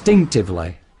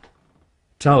instinctively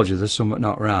tells you there's something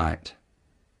not right.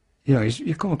 You know,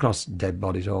 you come across dead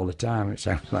bodies all the time, it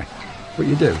sounds like, but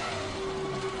you do.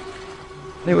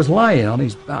 He was lying on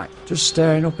his back, just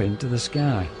staring up into the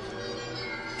sky.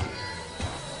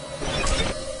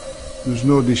 There's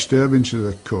no disturbance of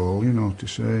the call, you know, to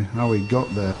say how he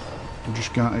got there. I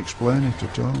just can't explain it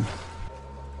at all.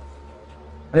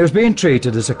 It was being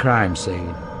treated as a crime scene.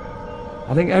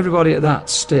 I think everybody at that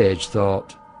stage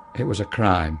thought it was a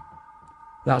crime.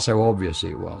 That's how obvious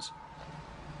it was.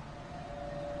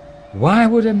 Why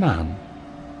would a man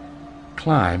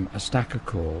climb a stack of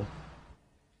coal,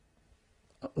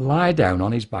 lie down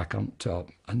on his back on top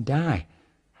and die?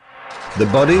 The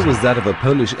body was that of a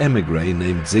Polish émigré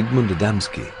named Zygmunt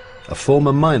Adamski, a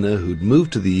former miner who'd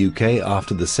moved to the UK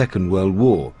after the Second World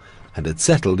War and had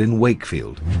settled in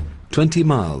Wakefield, 20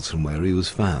 miles from where he was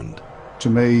found. To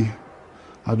me,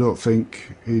 I don't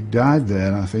think he'd died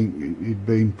there. I think he'd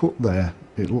been put there.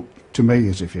 It looked to me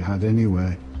as if he had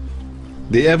anyway.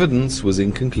 The evidence was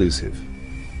inconclusive.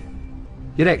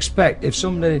 You'd expect if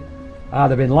somebody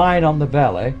had been lying on the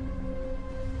belly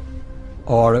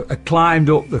or climbed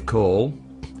up the coal,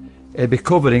 it'd be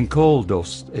covered in coal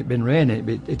dust. It'd been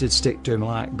raining, it'd stick to him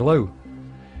like glue.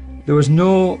 There was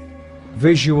no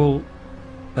visual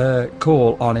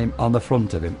coal on him, on the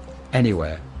front of him,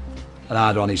 anywhere, and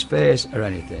either on his face or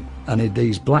anything. And he had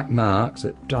these black marks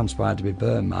that transpired to be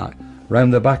burn marks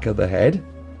round the back of the head,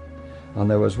 and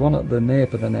there was one at the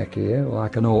nape of the neck here,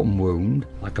 like an open wound,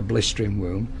 like a blistering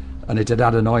wound, and it had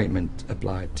had an ointment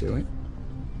applied to it.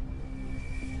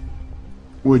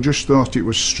 We just thought it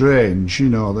was strange, you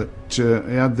know, that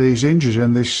he had these injuries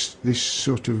and this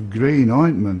sort of green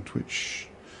ointment, which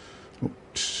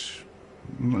looked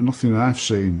nothing I've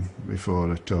seen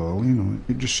before at all, you know.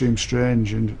 It just seemed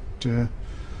strange and a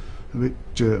bit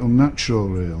unnatural,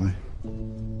 really.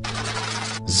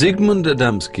 Zygmunt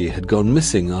Adamski had gone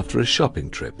missing after a shopping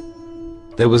trip.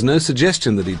 There was no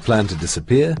suggestion that he'd planned to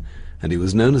disappear, and he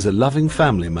was known as a loving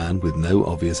family man with no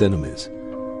obvious enemies.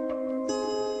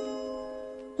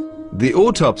 The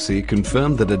autopsy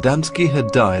confirmed that Adamski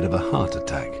had died of a heart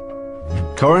attack.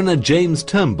 Coroner James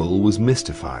Turnbull was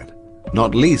mystified,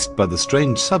 not least by the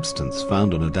strange substance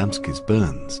found on Adamski's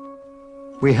burns.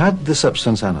 We had the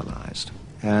substance analysed,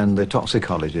 and the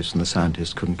toxicologists and the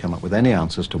scientists couldn't come up with any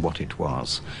answers to what it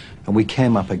was. And we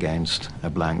came up against a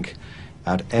blank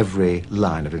at every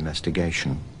line of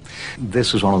investigation.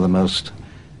 This was one of the most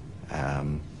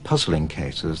puzzling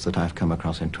cases that I've come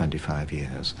across in 25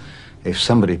 years. If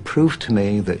somebody proved to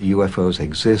me that UFOs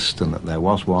exist and that there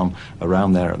was one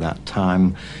around there at that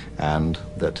time, and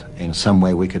that in some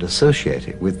way we could associate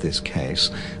it with this case,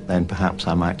 then perhaps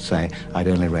I might say I'd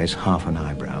only raise half an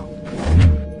eyebrow.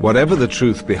 Whatever the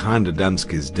truth behind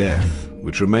Adamski's death,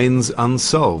 which remains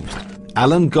unsolved,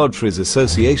 Alan Godfrey's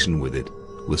association with it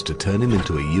was to turn him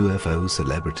into a UFO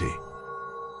celebrity.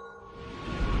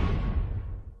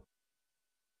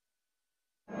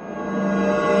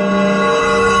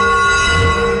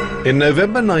 In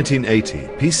November 1980,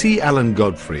 PC Alan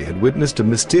Godfrey had witnessed a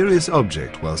mysterious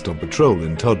object whilst on patrol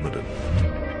in Todmorden.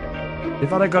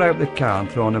 If I'd have got out the car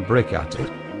and thrown a brick at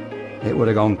it, it would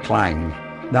have gone clang.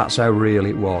 That's how real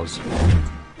it was.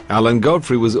 Alan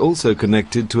Godfrey was also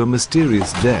connected to a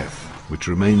mysterious death, which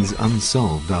remains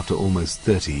unsolved after almost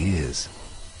 30 years.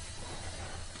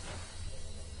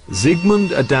 Zygmunt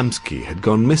Adamski had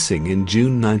gone missing in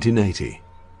June 1980.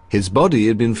 His body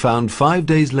had been found 5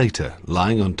 days later,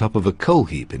 lying on top of a coal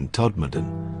heap in Todmorden.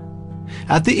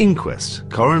 At the inquest,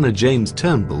 Coroner James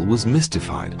Turnbull was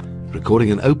mystified,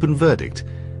 recording an open verdict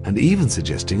and even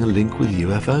suggesting a link with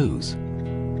UFOs.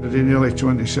 I did nearly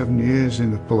 27 years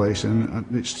in the police, and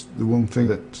it's the one thing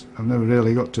that I've never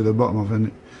really got to the bottom of,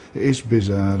 and it is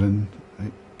bizarre, and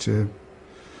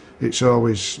it's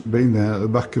always been there at the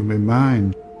back of my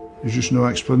mind. There's just no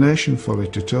explanation for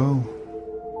it at all.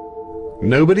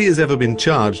 Nobody has ever been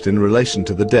charged in relation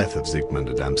to the death of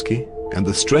Zygmunt Adamski, and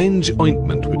the strange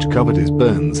ointment which covered his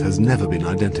burns has never been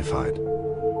identified.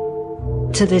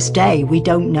 To this day, we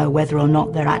don't know whether or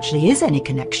not there actually is any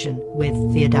connection with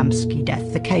the Adamski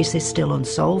death. The case is still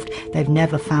unsolved. They've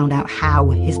never found out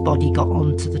how his body got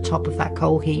onto the top of that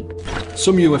coal heap.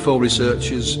 Some UFO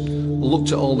researchers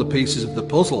looked at all the pieces of the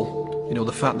puzzle. You know,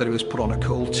 the fact that he was put on a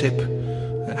coal tip,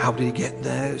 and how did he get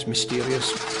there? It's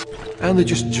mysterious. And they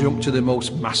just jumped to the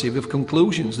most massive of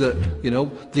conclusions, that, you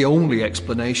know, the only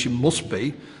explanation must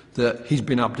be that he's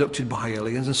been abducted by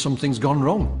aliens and something's gone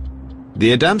wrong.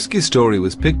 The Adamski story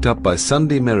was picked up by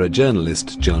Sunday Mirror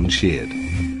journalist John Sheard.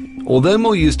 Although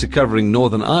more used to covering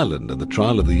Northern Ireland and the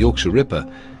trial of the Yorkshire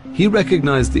Ripper, he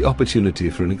recognised the opportunity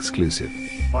for an exclusive.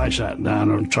 I sat down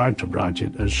and tried to write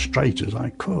it as straight as I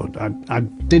could. I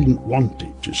didn't want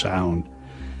it to sound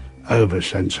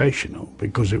over-sensational,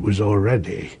 because it was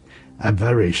already a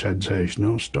very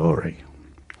sensational story.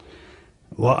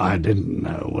 What I didn't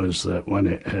know was that when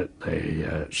it hit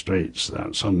the streets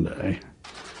that Sunday,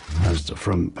 as the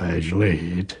front page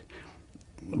lead,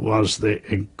 was the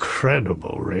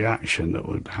incredible reaction that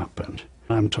would happen.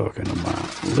 I'm talking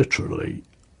about literally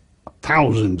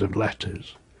thousands of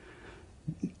letters,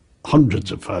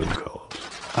 hundreds of phone calls.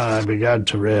 I began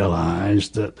to realise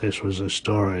that this was a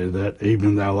story that,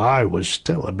 even though I was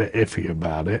still a bit iffy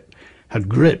about it, had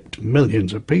gripped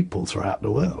millions of people throughout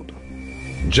the world.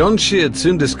 John Sheard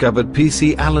soon discovered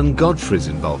PC Alan Godfrey's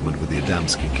involvement with the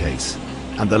Adamski case,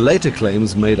 and the later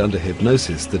claims made under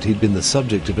hypnosis that he'd been the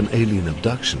subject of an alien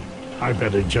abduction. I've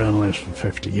been a journalist for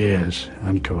 50 years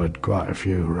and covered quite a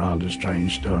few rather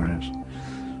strange stories,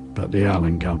 but the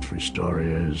Alan Godfrey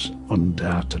story is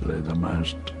undoubtedly the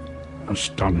most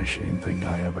astonishing thing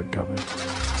I ever covered.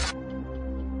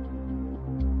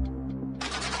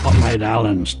 What made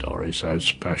Alan's story so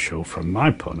special from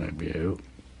my point of view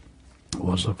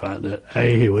was the fact that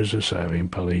A, he was a serving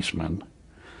policeman,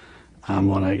 and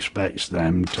one expects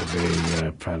them to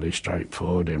be fairly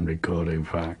straightforward in recording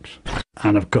facts.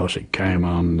 And of course it came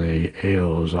on the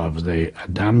heels of the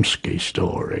Adamski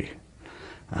story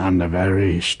and a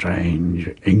very strange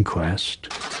inquest.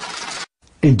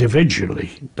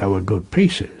 Individually they were good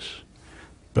pieces,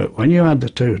 but when you add the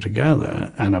two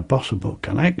together and a possible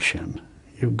connection,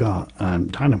 you've got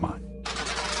dynamite.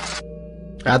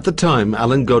 At the time,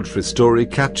 Alan Godfrey's story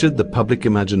captured the public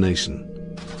imagination.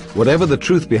 Whatever the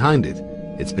truth behind it,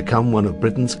 it's become one of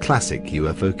Britain's classic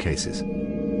UFO cases.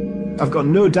 I've got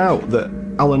no doubt that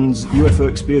Alan's UFO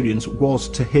experience was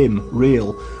to him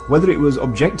real. Whether it was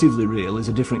objectively real is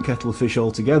a different kettle of fish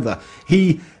altogether.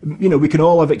 We can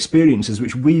all have experiences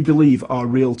which we believe are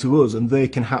real to us, and they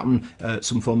can happen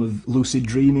some form of lucid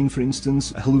dreaming, for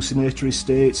instance, hallucinatory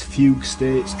states, fugue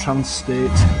states, trance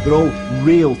states. They're all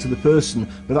real to the person,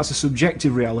 but that's a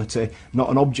subjective reality, not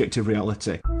an objective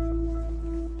reality.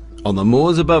 On the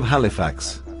moors above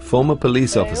Halifax, former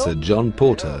police officer John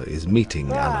Porter is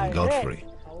meeting Alan Godfrey.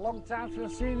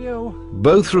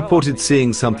 Both reported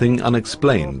seeing something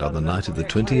unexplained on the night of the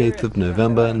 28th of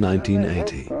November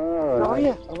 1980. How are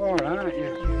you? I'm all right,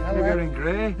 you're getting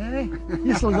grey. Hey,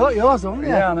 you still got yours, haven't you?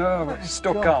 Yeah, I know, but it's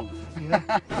stuck on.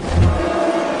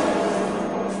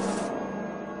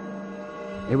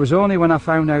 It was only when I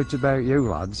found out about you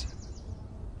lads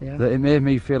Yeah. that it made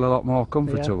me feel a lot more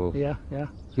comfortable. Yeah.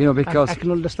 You know, because... I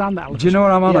can understand that. Do you know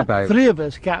what I'm on about? Three of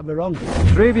us can't be wrong.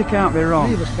 Three of you can't be wrong.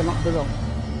 Three of us cannot be wrong.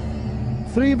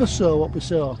 Three of us saw what we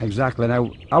saw. Exactly.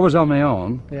 Now, I was on my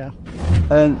own. Yeah.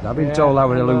 And I've been told I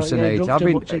would Yeah, hallucinate. I've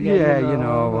been,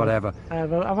 whatever.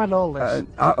 I've had all this. And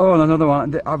another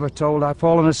one. I was told I've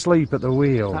fallen asleep at the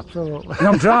wheel. Absolutely. And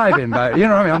I'm driving, mate. You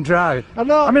know what I mean? I'm driving. I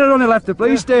know. I mean, I'd only left the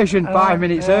police station 5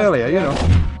 minutes earlier, you know.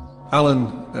 Alan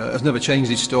has never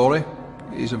changed his story.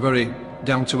 He's a very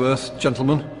down-to-earth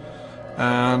gentleman,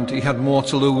 and he had more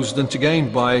to lose than to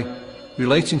gain by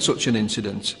relating such an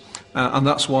incident. And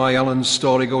that's why Alan's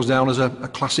story goes down as a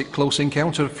classic close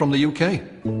encounter from the UK.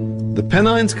 The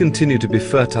Pennines continue to be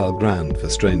fertile ground for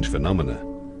strange phenomena.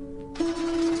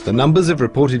 The numbers of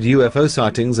reported UFO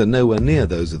sightings are nowhere near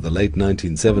those of the late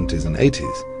 1970s and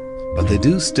 80s, but they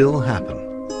do still happen.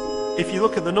 If you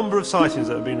look at the number of sightings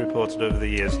that have been reported over the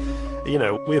years, you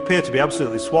know, we appear to be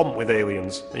absolutely swamped with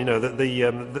aliens. You know, that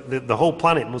the whole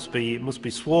planet must be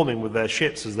swarming with their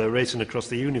ships as they're racing across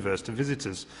the universe to visit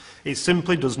us. It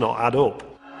simply does not add up.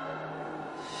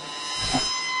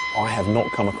 I have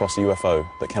not come across a UFO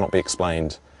that cannot be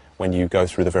explained when you go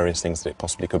through the various things that it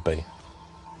possibly could be.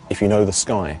 If you know the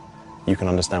sky, you can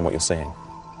understand what you're seeing.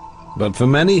 But for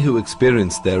many who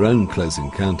experienced their own close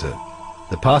encounter,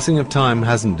 the passing of time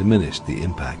hasn't diminished the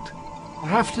impact. I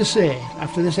have to say,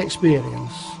 after this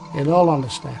experience, in all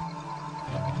honesty,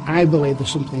 I believe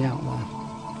there's something out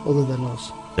there other than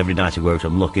us. Every night I work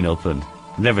I'm looking up, and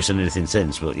I've never seen anything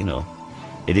since, but you know,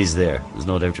 it is there. There's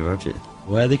no doubt about it.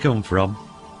 Where they come from,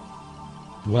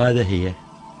 why they're here,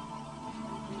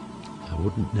 I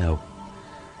wouldn't know,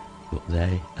 but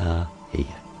they are here.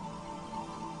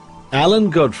 Alan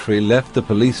Godfrey left the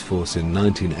police force in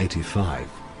 1985.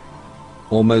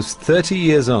 Almost 30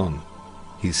 years on,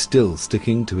 he's still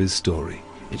sticking to his story.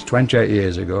 It's 28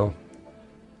 years ago,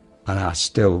 and I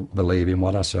still believe in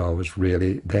what I saw was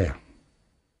really there.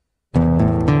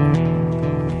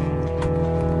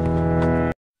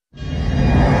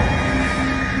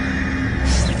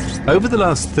 Over the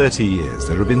last 30 years,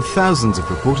 there have been thousands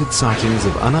of reported sightings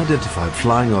of unidentified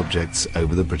flying objects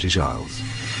over the British Isles.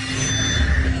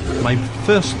 My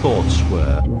first thoughts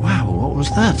were, wow, what was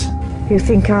that? You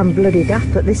think I'm bloody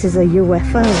daft, but this is a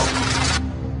UFO.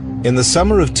 In the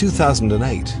summer of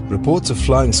 2008, reports of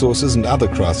flying saucers and other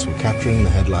crafts were capturing the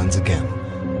headlines again.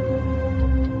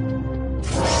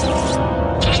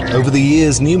 Over the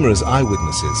years, numerous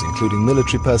eyewitnesses, including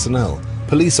military personnel,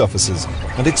 police officers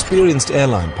and experienced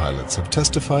airline pilots have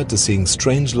testified to seeing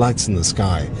strange lights in the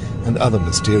sky and other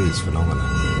mysterious phenomena.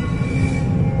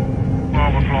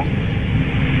 Marble clock,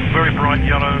 very bright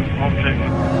yellow object.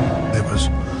 It was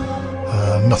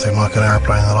nothing like an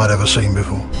airplane that I'd ever seen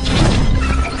before.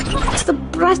 It's the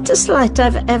brightest light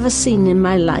I've ever seen in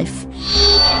my life.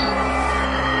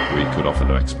 We could offer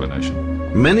no explanation.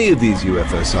 Many of these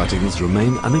UFO sightings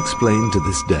remain unexplained to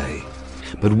this day.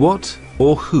 But what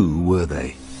or who were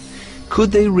they?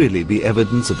 Could they really be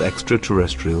evidence of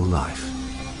extraterrestrial life?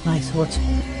 I thought,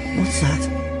 what's that?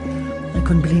 I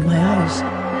couldn't believe my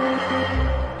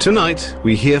eyes. Tonight,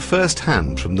 we hear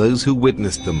firsthand from those who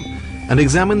witnessed them and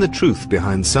examine the truth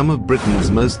behind some of Britain's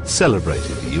most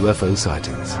celebrated UFO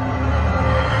sightings.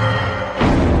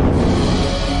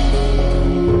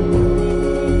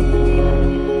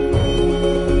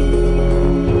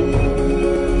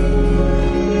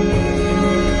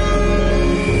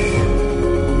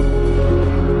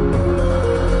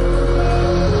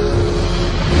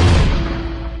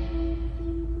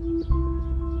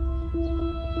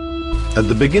 At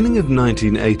the beginning of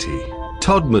 1980,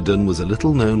 Todmorden was a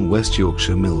little-known West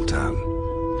Yorkshire mill town.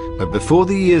 But before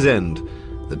the year's end,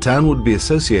 the town would be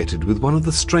associated with one of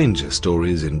the stranger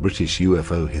stories in British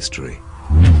UFO history.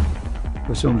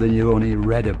 For something you only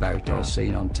read about or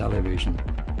seen on television,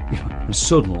 and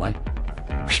suddenly,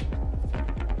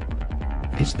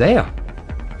 it's there.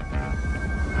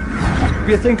 If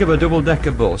you think of a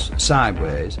double-decker bus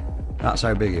sideways, that's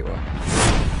how big it was.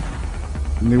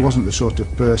 And he wasn't the sort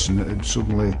of person that would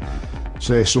suddenly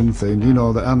say something, you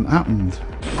know, that hadn't happened.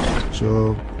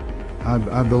 So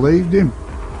I believed him.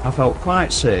 I felt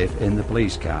quite safe in the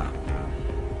police car.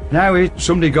 Now if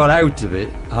somebody got out of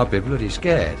it, I'd be bloody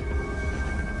scared.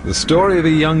 The story of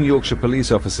a young Yorkshire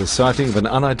police officer's sighting of an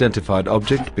unidentified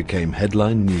object became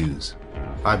headline news.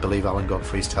 I believe Alan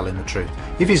Godfrey's telling the truth.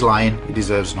 If he's lying, he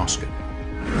deserves an Oscar.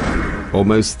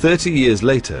 Almost 30 years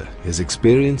later, his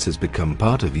experience has become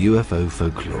part of UFO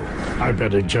folklore. I've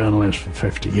been a journalist for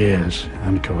 50 years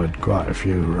and covered quite a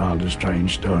few rather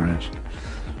strange stories.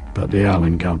 But the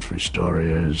Alan Godfrey story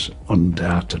is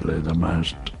undoubtedly the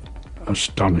most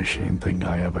astonishing thing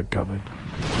I ever covered.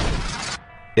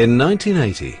 In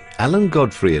 1980, Alan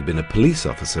Godfrey had been a police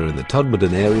officer in the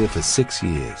Todmorden area for 6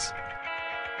 years.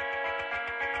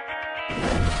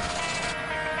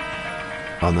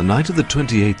 On the night of the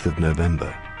 28th of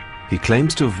November, he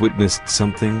claims to have witnessed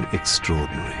something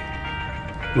extraordinary.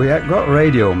 We got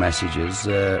radio messages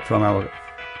from our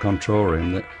control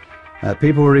room that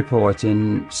people were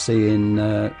reporting seeing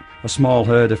a small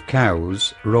herd of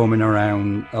cows roaming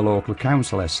around a local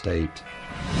council estate.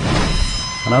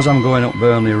 And as I'm going up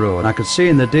Burnley Road, I could see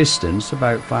in the distance,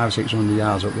 about 500-600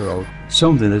 yards up the road,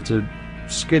 something that had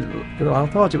skidded. I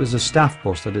thought it was a staff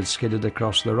bus that had skidded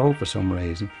across the road for some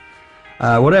reason.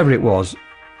 Whatever it was,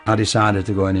 I decided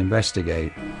to go and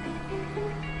investigate.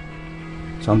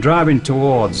 So I'm driving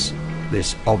towards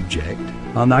this object,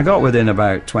 and I got within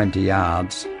about 20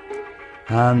 yards,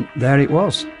 and there it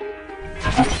was.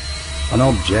 An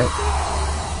object,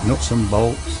 nuts and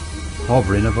bolts,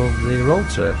 hovering above the road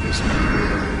surface.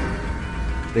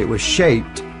 It was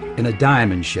shaped in a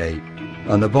diamond shape,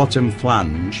 and the bottom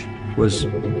flange was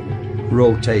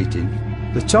rotating.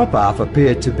 The top half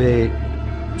appeared to be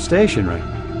stationary.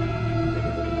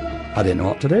 I didn't know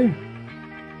what to do.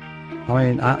 I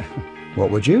mean, what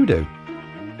would you do?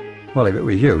 Well, if it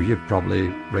were you, you'd probably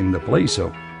ring the police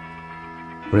up.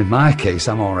 But in my case,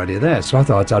 I'm already there, so I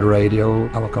thought I'd radio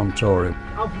our control room.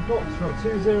 Alpha Foxtrot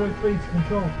 203 to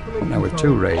control. Now with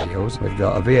two radios, we've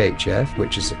got a VHF,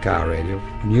 which is the car radio,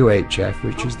 and UHF,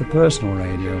 which is the personal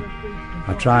radio.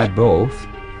 I tried both,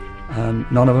 and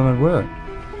none of them had worked.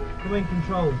 Come in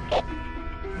control.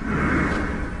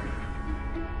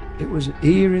 It was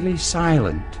eerily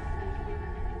silent.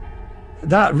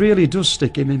 That really does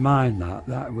stick in my mind,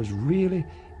 that was really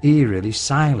eerily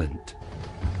silent.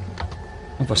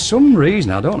 And for some reason,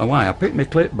 I don't know why, I picked my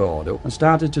clipboard up and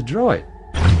started to draw it.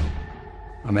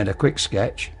 I made a quick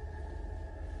sketch.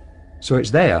 So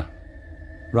it's there.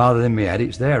 Rather than my head,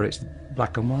 it's there, it's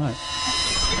black and white.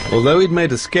 Although he'd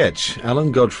made a sketch,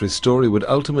 Alan Godfrey's story would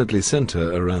ultimately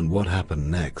centre around what happened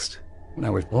next.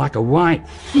 Now with black and white.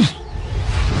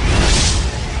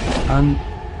 And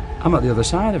I'm at the other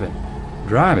side of it,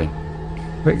 driving.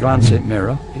 Quick glance at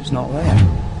mirror, it's not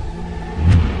there.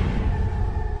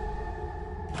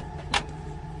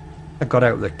 I got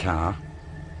out of the car.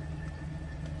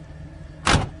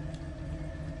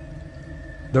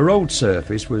 The road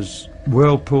surface was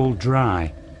whirlpool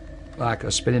dry, like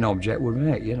a spinning object would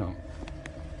make, you know.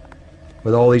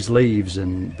 with all these leaves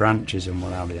and branches and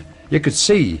what have you. You could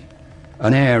see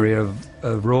an area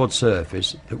of road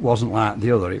surface that wasn't like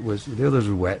the other. The others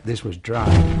were wet, this was dry.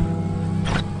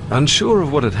 Unsure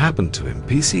of what had happened to him,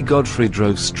 PC Godfrey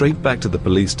drove straight back to the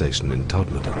police station in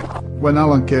Todmorden. When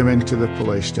Alan came into the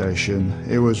police station,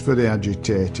 he was very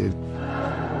agitated.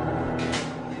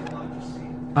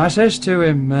 I says to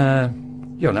him,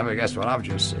 you'll never guess what I've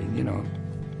just seen, you know.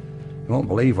 You won't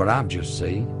believe what I've just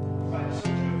seen.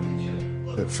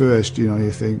 At first, you know,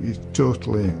 you think he's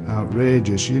totally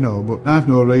outrageous, you know, but I've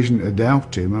no reason to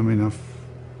doubt him. I mean,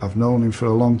 I've known him for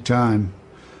a long time,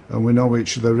 and we know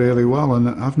each other really well, and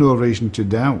I've no reason to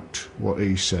doubt what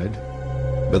he said.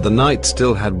 But the night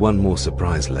still had one more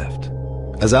surprise left.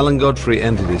 As Alan Godfrey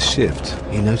ended his shift,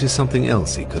 he noticed something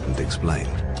else he couldn't explain.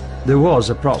 There was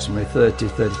approximately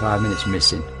 30-35 minutes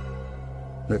missing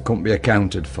that couldn't be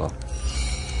accounted for.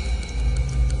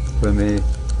 From me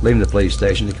leaving the police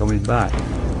station to coming back.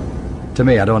 To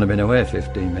me, I'd only been away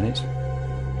 15 minutes.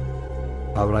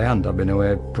 Over I hadn't, I'd been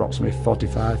away approximately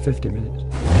 45-50 minutes.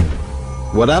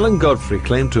 What Alan Godfrey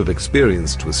claimed to have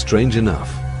experienced was strange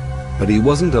enough, but he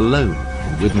wasn't alone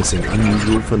in witnessing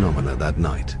unusual phenomena that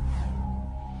night.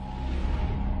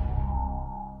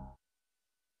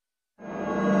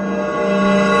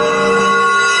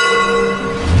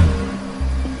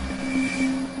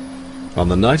 On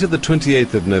the night of the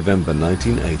 28th of November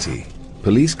 1980,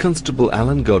 Police Constable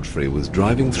Alan Godfrey was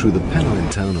driving through the Pennine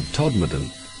town of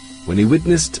Todmorden when he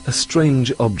witnessed a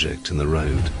strange object in the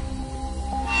road.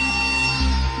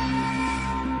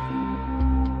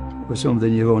 It was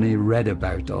something you've only read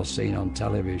about or seen on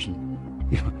television.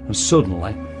 And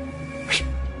suddenly,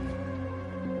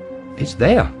 it's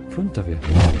there, in front of you.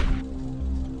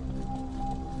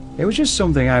 It was just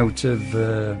something out of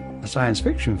a science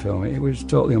fiction film. It was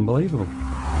totally unbelievable.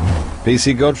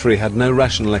 PC Godfrey had no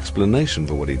rational explanation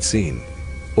for what he'd seen,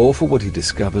 or for what he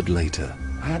discovered later.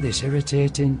 I had this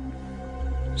irritating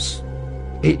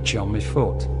itch on my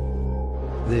foot.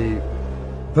 The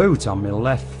boot on my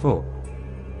left foot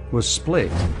was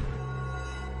split.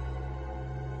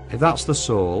 If that's the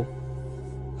sole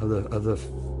of the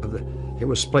it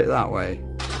was split that way.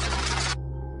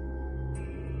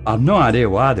 I've no idea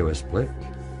why they were split,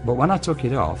 but when I took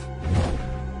it off,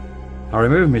 I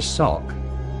removed my sock,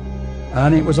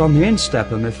 and it was on the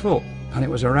instep of my foot, and it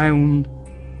was a round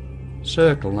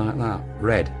circle like that,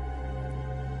 red.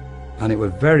 And it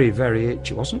was very, very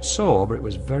itchy. It wasn't sore, but it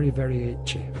was very, very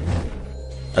itchy.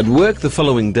 At work the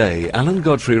following day, Alan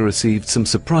Godfrey received some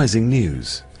surprising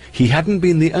news. He hadn't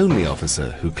been the only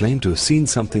officer who claimed to have seen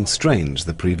something strange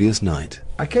the previous night.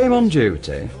 I came on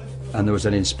duty, and there was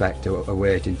an inspector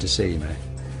waiting to see me.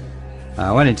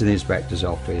 I went into the inspector's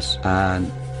office, and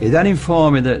he then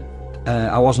informed me that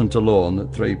I wasn't alone,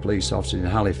 that 3 police officers in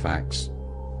Halifax,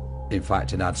 in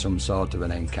fact, had some sort of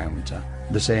an encounter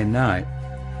the same night.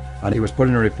 And he was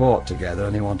putting a report together,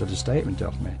 and he wanted a statement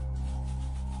off me.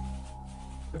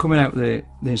 Coming out the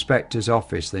inspector's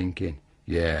office thinking,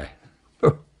 yeah,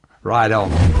 right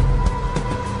on.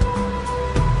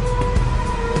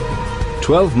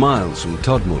 12 miles from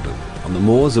Todmorden, on the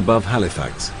moors above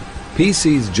Halifax,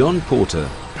 PC's John Porter,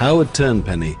 Howard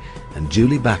Turnpenny and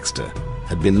Julie Baxter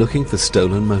had been looking for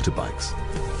stolen motorbikes.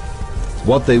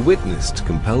 What they witnessed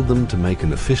compelled them to make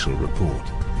an official report.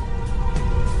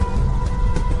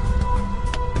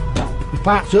 We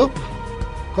parked up,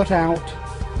 got out,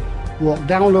 walked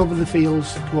down over the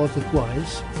fields towards the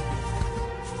quarries,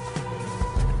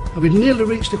 and we nearly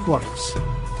reached the quarries,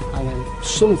 and then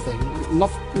something,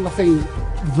 nothing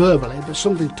verbally, but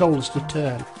something told us to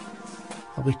turn,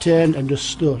 and we turned and just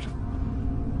stood.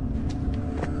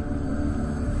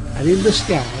 And in the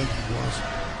sky was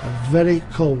a very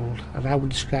cold, and I would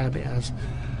describe it as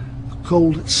a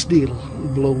cold steel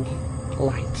blue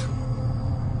light.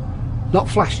 Not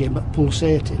flashing, but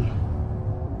pulsating.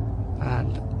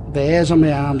 And the hairs on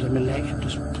my arms and my neck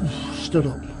just stood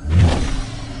up.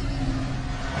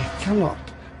 I cannot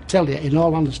tell you, in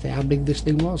all honesty, how big this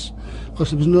thing was,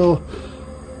 because there was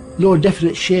no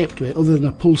definite shape to it other than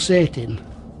a pulsating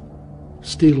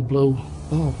steel blue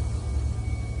ball.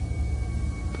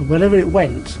 And wherever it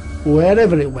went,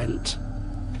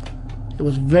 it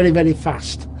was very, very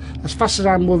fast. As fast as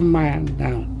I'm moving my hand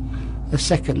now. A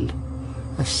second.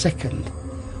 A second,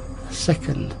 a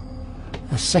second,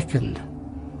 a second.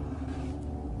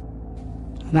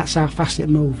 And that's how fast it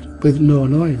moved, with no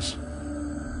noise.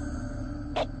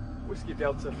 Whiskey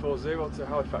Delta 40 to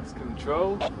Halifax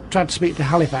Control. Tried to speak to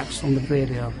Halifax on the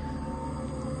radio.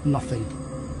 Nothing.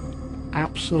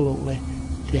 Absolutely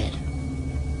dead.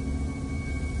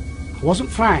 I wasn't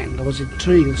frightened, I was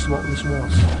intrigued as to what this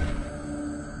was.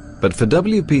 But for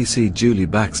WPC Julie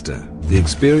Baxter, the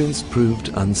experience proved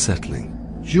unsettling.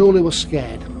 Julie was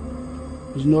scared.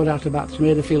 There's no doubt about it. She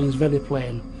made her feelings very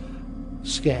plain.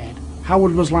 Scared.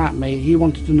 Howard was like me. He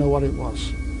wanted to know what it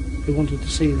was. He wanted to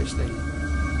see this thing.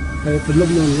 For no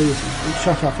known reason, it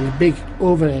shot off in a big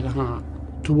overhead arc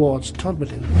towards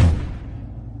Todmorden.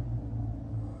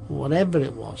 Whatever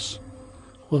it was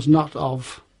not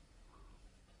of...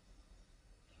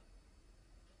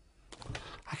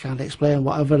 I can't explain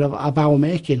whatever of our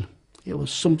making. It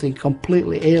was something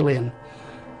completely alien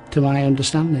to my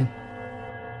understanding.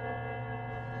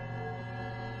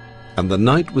 And the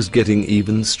night was getting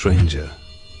even stranger.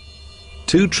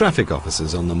 2 traffic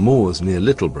officers on the moors near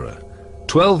Littleborough,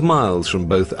 12 miles from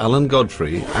both Alan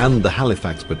Godfrey and the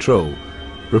Halifax patrol,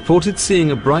 reported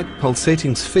seeing a bright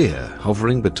pulsating sphere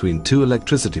hovering between 2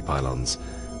 electricity pylons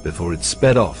before it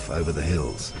sped off over the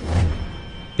hills.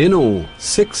 In all,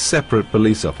 6 separate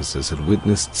police officers had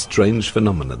witnessed strange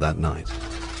phenomena that night.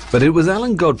 But it was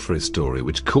Alan Godfrey's story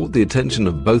which caught the attention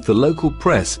of both the local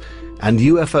press and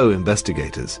UFO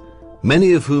investigators,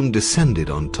 many of whom descended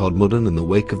on Todmorden in the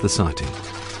wake of the sighting.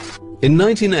 In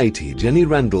 1980, Jenny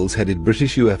Randalls headed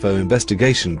British UFO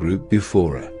investigation group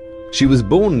Bufora. She was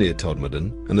born near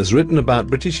Todmorden and has written about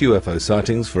British UFO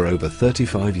sightings for over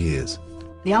 35 years.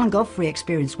 The Alan Godfrey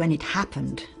experience, when it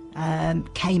happened,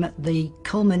 came at the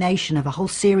culmination of a whole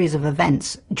series of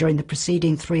events during the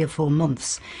preceding 3 or 4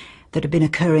 months that had been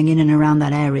occurring in and around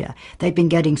that area. They'd been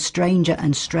getting stranger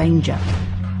and stranger.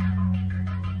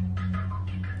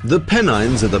 The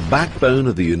Pennines are the backbone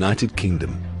of the United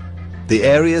Kingdom. The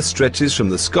area stretches from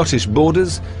the Scottish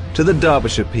borders to the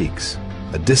Derbyshire Peaks,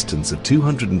 a distance of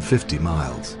 250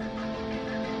 miles.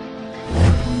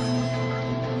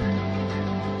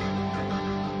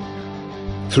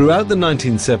 Throughout the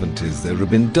 1970s, there have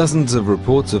been dozens of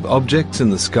reports of objects in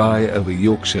the sky over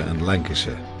Yorkshire and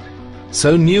Lancashire.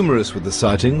 So numerous were the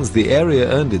sightings, the area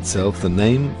earned itself the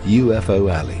name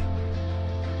UFO Alley.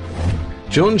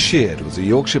 John Sheard was a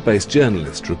Yorkshire-based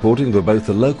journalist reporting for both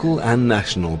the local and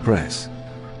national press.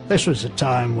 This was a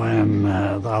time when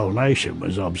the whole nation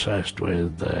was obsessed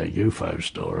with UFO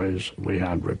stories. We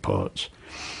had reports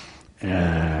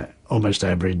almost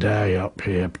every day up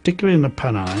here, particularly in the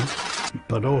Pennines,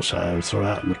 but also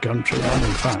throughout the country and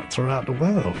in fact throughout the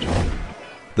world.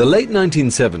 The late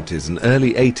 1970s and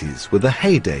early 80s were the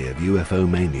heyday of UFO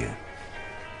mania.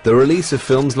 The release of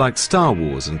films like Star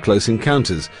Wars and Close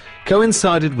Encounters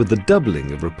coincided with the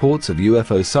doubling of reports of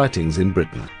UFO sightings in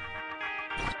Britain.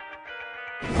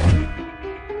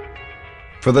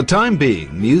 For the time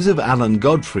being, news of Alan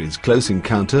Godfrey's close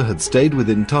encounter had stayed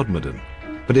within Todmorden,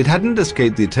 but it hadn't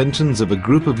escaped the attentions of a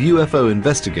group of UFO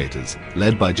investigators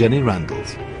led by Jenny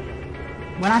Randalls.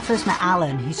 When I first met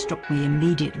Alan, he struck me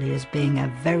immediately as being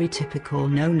a very typical,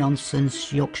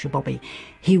 no-nonsense Yorkshire bobby.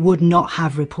 He would not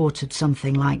have reported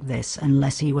something like this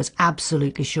unless he was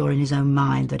absolutely sure in his own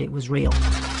mind that it was real.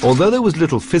 Although there was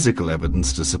little physical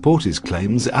evidence to support his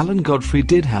claims, Alan Godfrey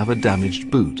did have a damaged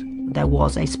boot. There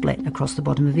was a split across the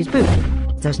bottom of his boot.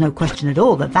 There's no question at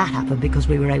all that that happened because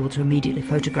we were able to immediately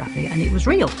photograph it and it was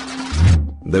real.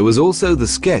 There was also the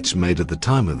sketch made at the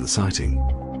time of the sighting.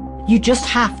 You just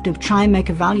have to try and make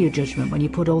a value judgment when you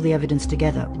put all the evidence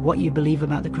together, what you believe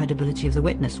about the credibility of the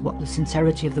witness, what the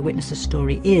sincerity of the witness's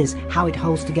story is, how it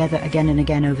holds together again and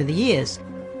again over the years.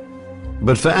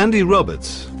 But for Andy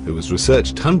Roberts, who has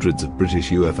researched hundreds of British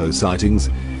UFO sightings,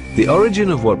 the origin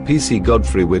of what PC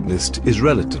Godfrey witnessed is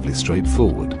relatively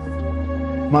straightforward.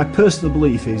 My personal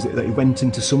belief is that he went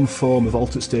into some form of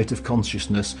altered state of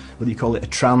consciousness, whether you call it a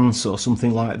trance or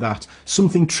something like that.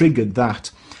 Something triggered that.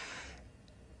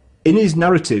 In his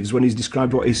narratives, when he's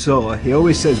described what he saw, he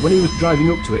always says when he was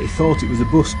driving up to it, he thought it was a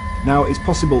bus. Now, it's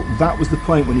possible that was the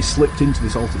point when he slipped into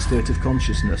this altered state of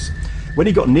consciousness. When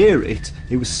he got near it,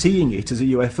 he was seeing it as a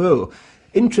UFO.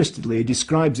 Interestingly, he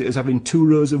describes it as having 2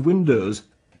 rows of windows,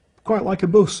 quite like a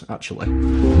bus, actually.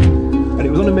 And it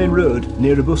was on a main road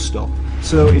near a bus stop.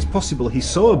 So it's possible he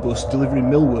saw a bus delivering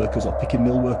mill workers or picking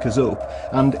mill workers up,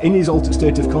 and in his altered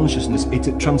state of consciousness, it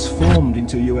had transformed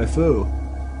into a UFO.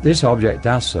 This object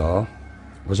I saw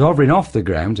was hovering off the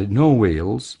ground, it had no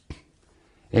wheels.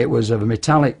 It was of a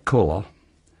metallic colour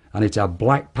and it had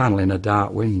black panelling and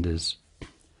dark windows.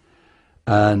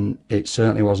 And it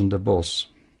certainly wasn't a bus.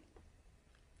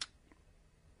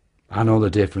 I know the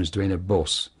difference between a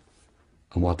bus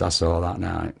and what I saw that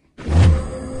night.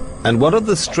 And what of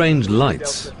the strange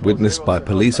lights witnessed by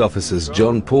police officers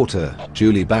John Porter,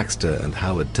 Julie Baxter and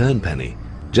Howard Turnpenny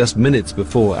just minutes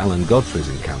before Alan Godfrey's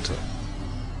encounter?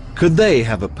 Could they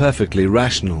have a perfectly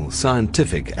rational,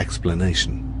 scientific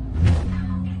explanation?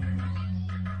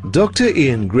 Dr.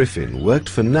 Ian Griffin worked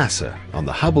for NASA on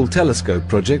the Hubble telescope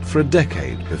project for a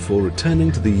decade before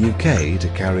returning to the UK to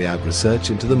carry out research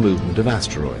into the movement of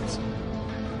asteroids.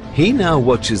 He now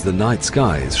watches the night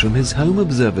skies from his home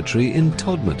observatory in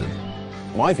Todmorden.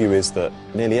 My view is that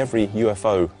nearly every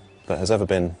UFO that has ever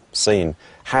been seen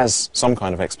has some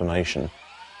kind of explanation,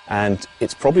 and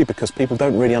it's probably because people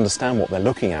don't really understand what they're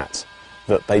looking at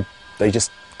that they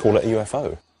just call it a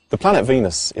UFO. The planet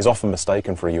Venus is often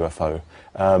mistaken for a UFO.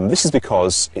 This is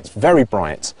because it's very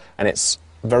bright and it's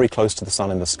very close to the sun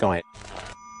in the sky.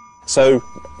 So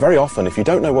very often, if you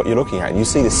don't know what you're looking at and you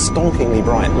see this stonkingly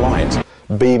bright light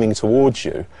beaming towards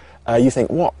you, you think,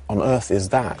 what on earth is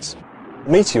that?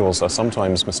 Meteors are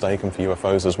sometimes mistaken for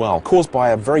UFOs as well, caused by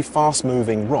a very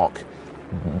fast-moving rock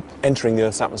entering the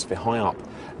Earth's atmosphere high up.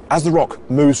 As the rock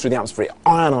moves through the atmosphere, it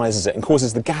ionises it and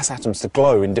causes the gas atoms to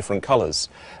glow in different colours.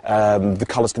 The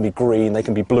colours can be green, they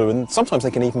can be blue, and sometimes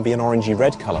they can even be an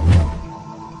orangey-red colour.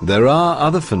 There are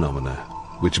other phenomena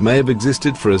which may have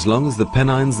existed for as long as the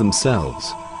Pennines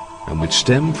themselves, and which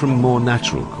stem from more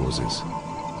natural causes.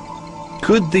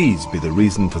 Could these be the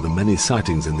reason for the many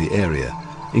sightings in the area,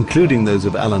 including those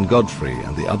of Alan Godfrey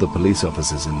and the other police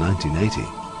officers in 1980?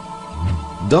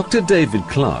 Dr. David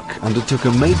Clark undertook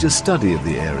a major study of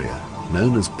the area,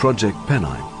 known as Project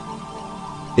Pennine.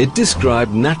 It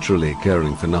described naturally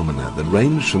occurring phenomena that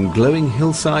range from glowing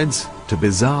hillsides to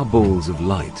bizarre balls of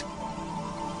light.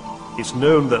 It's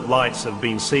known that lights have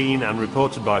been seen and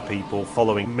reported by people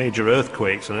following major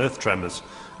earthquakes and earth tremors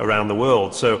around the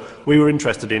world. So we were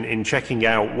interested in checking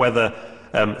out whether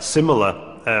similar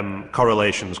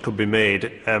correlations could be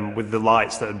made with the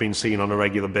lights that had been seen on a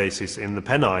regular basis in the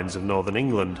Pennines of northern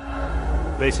England.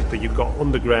 Basically, you've got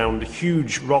underground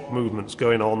huge rock movements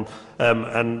going on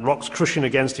and rocks crushing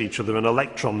against each other and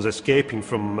electrons escaping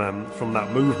from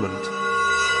that movement.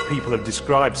 People have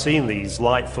described seeing these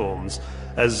light forms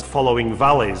as following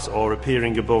valleys or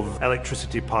appearing above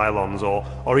electricity pylons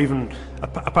or even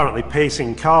apparently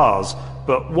pacing cars.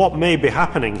 But what may be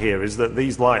happening here is that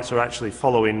these lights are actually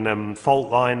following fault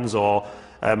lines or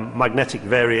magnetic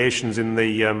variations in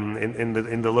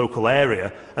the local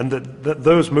area, and that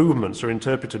those movements are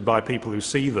interpreted by people who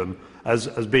see them as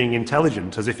being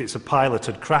intelligent, as if it's a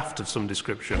piloted craft of some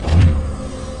description.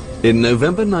 In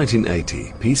November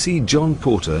 1980, PC John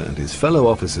Porter and his fellow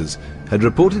officers had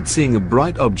reported seeing a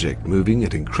bright object moving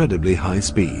at incredibly high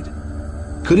speed.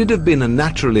 Could it have been a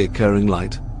naturally occurring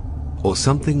light, or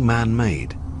something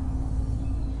man-made?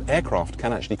 Aircraft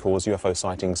can actually cause UFO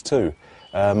sightings too.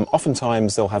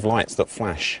 Oftentimes they'll have lights that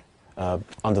flash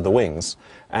under the wings,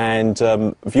 and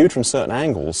viewed from certain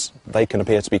angles they can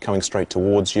appear to be coming straight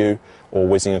towards you or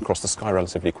whizzing across the sky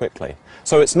relatively quickly.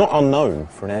 So it's not unknown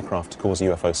for an aircraft to cause a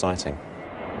UFO sighting.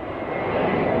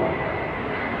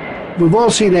 We've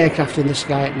all seen aircraft in the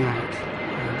sky at night.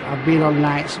 I've been on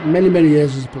nights many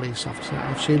years as a police officer.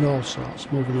 I've seen all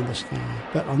sorts moving in the sky.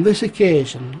 But on this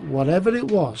occasion, whatever it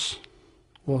was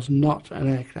not an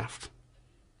aircraft.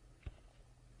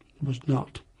 It was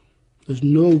not. There's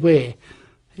no way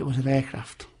it was an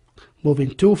aircraft.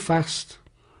 Moving too fast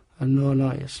and no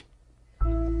noise.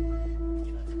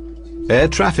 Air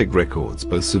traffic records,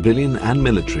 both civilian and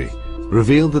military,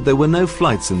 revealed that there were no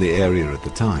flights in the area at the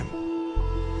time.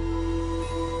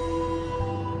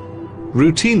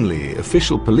 Routinely,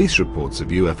 official police reports of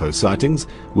UFO sightings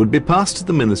would be passed to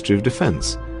the Ministry of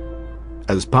Defence.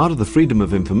 As part of the Freedom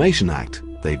of Information Act,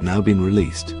 they've now been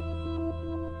released.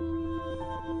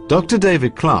 Dr.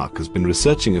 David Clark has been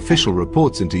researching official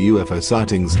reports into UFO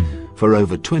sightings for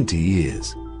over 20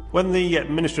 years. When the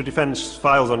Ministry of Defence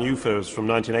files on UFOs from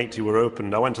 1980 were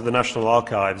opened, I went to the National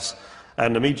Archives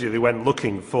and immediately went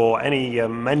looking for any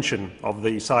mention of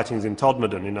the sightings in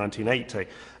Todmorden in 1980.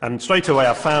 And straight away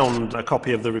I found a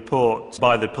copy of the report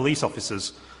by the police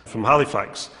officers from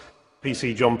Halifax,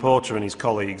 PC John Porter and his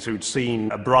colleagues, who'd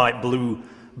seen a bright blue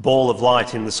ball of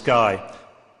light in the sky.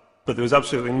 But there was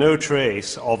absolutely no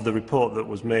trace of the report that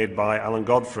was made by Alan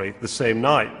Godfrey the same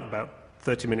night, about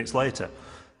 30 minutes later.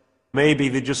 Maybe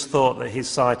they just thought that his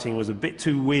sighting was a bit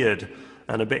too weird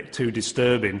and a bit too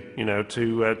disturbing, you know,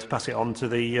 to pass it on to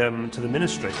the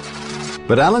ministry.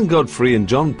 But Alan Godfrey and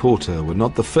John Porter were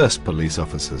not the first police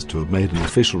officers to have made an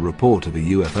official report of a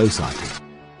UFO sighting.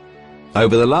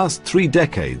 Over the last 3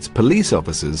 decades, police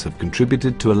officers have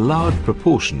contributed to a large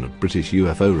proportion of British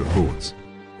UFO reports.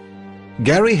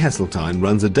 Gary Heseltine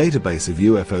runs a database of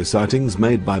UFO sightings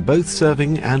made by both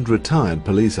serving and retired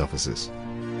police officers.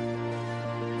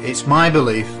 It's my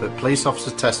belief that police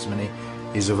officer testimony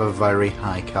is of a very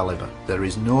high calibre. There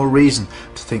is no reason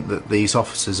to think that these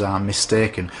officers are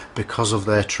mistaken because of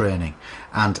their training,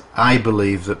 and I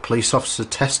believe that police officer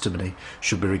testimony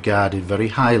should be regarded very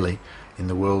highly in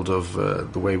the world of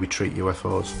the way we treat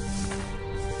UFOs.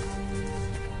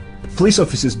 Police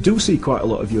officers do see quite a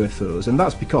lot of UFOs, and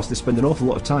that's because they spend an awful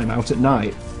lot of time out at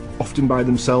night, often by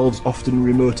themselves, often in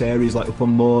remote areas like up on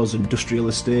moors, industrial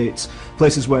estates,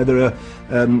 places where there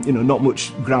are not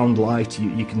much ground light.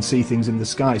 You can see things in the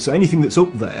sky, so anything that's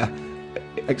up there,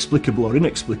 explicable or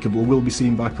inexplicable, will be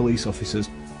seen by police officers.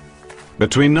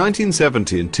 Between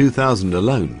 1970 and 2000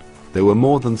 alone, there were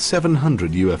more than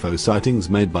 700 UFO sightings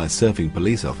made by surfing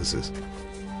police officers.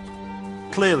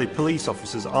 Clearly, police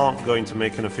officers aren't going to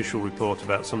make an official report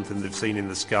about something they've seen in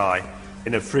the sky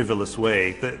in a frivolous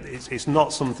way. It's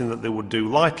not something that they would do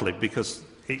lightly, because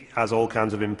it has all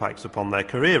kinds of impacts upon their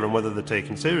career and whether they're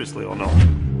taken seriously or not.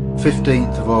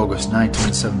 15th of August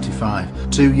 1975,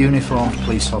 2 uniformed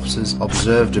police officers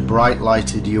observed a bright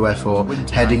lighted UFO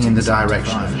heading in the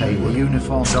direction of Hayward. A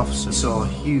uniformed officer saw a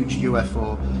huge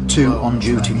UFO. 2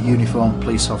 on-duty uniformed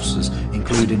police officers,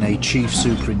 including a Chief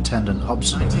Superintendent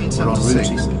Hobson, were en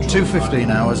route.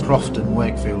 2:15 hours, Crofton,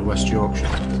 Wakefield, West Yorkshire.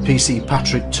 PC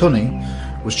Patrick Tunney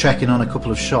was checking on a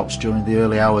couple of shops during the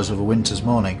early hours of a winter's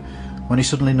morning when he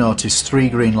suddenly noticed 3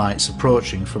 green lights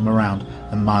approaching from around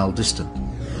a mile distant.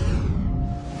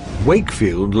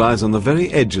 Wakefield lies on the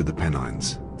very edge of the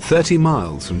Pennines, 30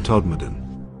 miles from Todmorden.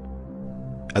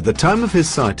 At the time of his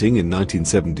sighting in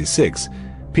 1976,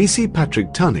 PC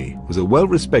Patrick Tunney was a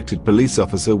well-respected police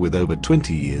officer with over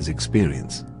 20 years'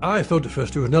 experience. I thought at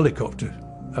first it was an helicopter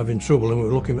having trouble, and we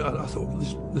were looking at it. I thought,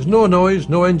 there's no noise,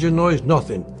 no engine noise,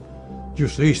 nothing.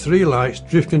 Just these 3 lights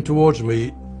drifting towards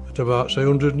me at about, say,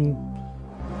 between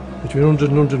 100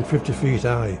 and 150 feet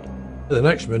high. The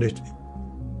next minute,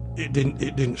 it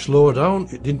didn't slow down,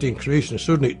 it didn't increase, and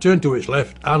suddenly it turned to its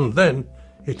left, and then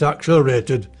it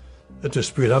accelerated at a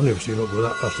speed I've never seen up with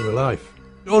that fast in my life.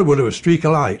 All it was a streak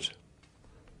of light,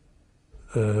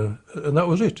 and that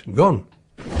was it, gone.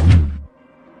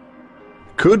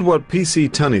 Could what PC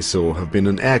Tunney saw have been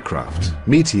an aircraft,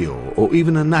 meteor, or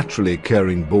even a naturally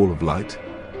occurring ball of light?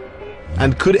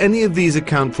 And could any of these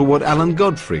account for what Alan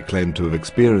Godfrey claimed to have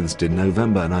experienced in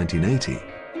November 1980?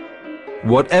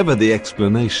 Whatever the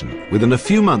explanation, within a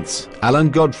few months,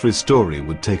 Alan Godfrey's story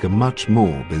would take a much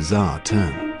more bizarre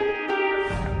turn.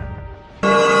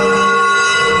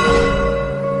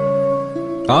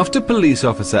 After police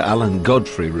officer Alan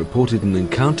Godfrey reported an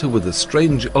encounter with a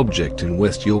strange object in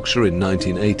West Yorkshire in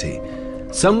 1980,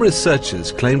 some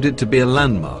researchers claimed it to be a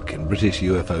landmark in British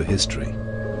UFO history.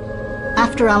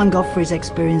 After Alan Godfrey's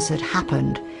experience had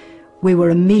happened, we were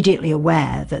immediately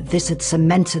aware that this had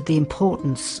cemented the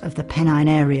importance of the Pennine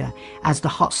area as the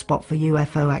hotspot for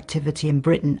UFO activity in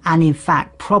Britain, and in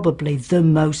fact probably the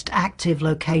most active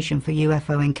location for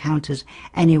UFO encounters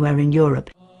anywhere in Europe.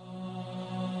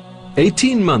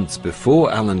 18 months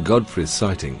before Alan Godfrey's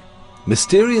sighting,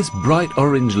 mysterious bright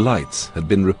orange lights had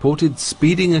been reported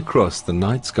speeding across the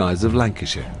night skies of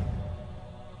Lancashire.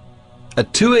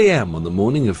 At 2 a.m. on the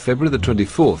morning of February the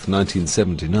 24th,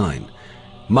 1979,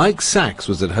 Mike Sachs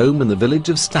was at home in the village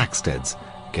of Stacksteads,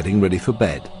 getting ready for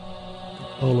bed.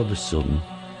 All of a sudden,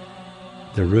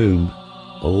 the room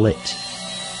lit.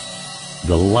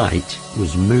 The light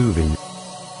was moving.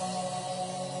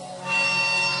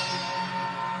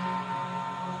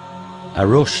 I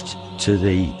rushed to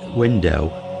the window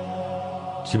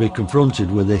to be confronted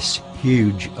with this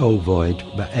huge ovoid,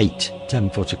 about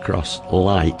 8-10 foot across,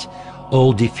 light,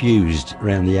 all diffused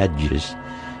around the edges.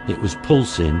 It was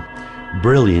pulsing,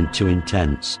 brilliant to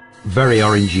intense, very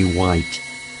orangey white.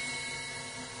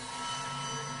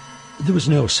 There was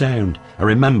no sound. I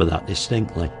remember that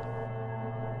distinctly.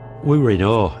 We were in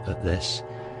awe at this.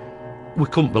 We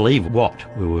couldn't believe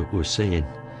what we were seeing.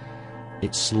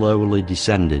 It slowly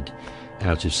descended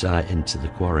out of sight into the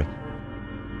quarry.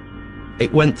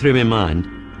 It went through my mind,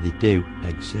 they do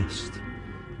exist.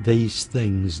 These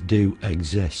things do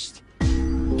exist.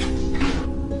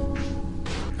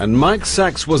 And Mike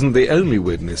Sachs wasn't the only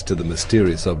witness to the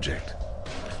mysterious object.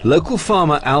 Local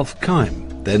farmer Alf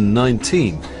Kime, then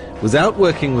 19, was out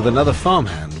working with another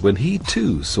farmhand when he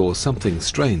too saw something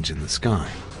strange in the sky.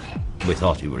 We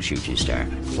thought it was a shooting star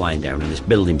flying down, and this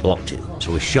building blocked it,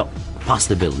 so we shot past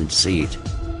the building to see it.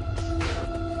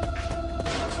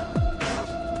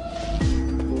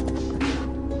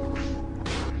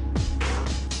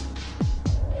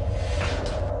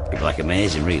 Like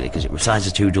amazing, really, because it was the size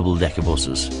of 2 double-decker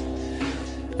buses,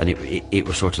 and it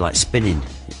was sort of like spinning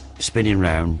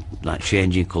round, like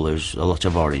changing colours, a lot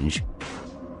of orange.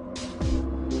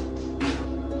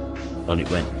 and it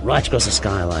went right across the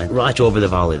skyline, right over the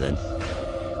valley then.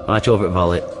 Right over the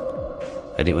valley.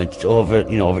 And it went over,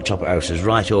 you know, over top of houses,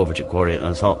 right over to quarry. And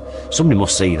I thought, somebody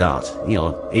must see that. You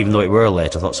know, even though it were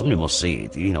late, I thought somebody must see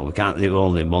it. You know, we can't, there were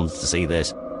only months to see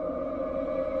this.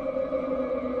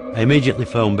 I immediately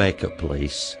phoned Bacup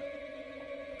Police,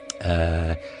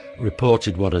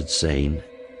 reported what I'd seen,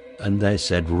 and they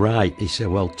said, right. He said,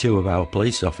 well, 2 of our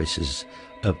police officers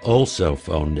have also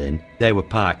phoned in. They were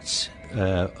parked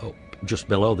up just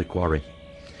below the quarry,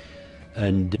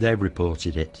 and they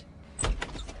reported it.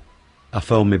 I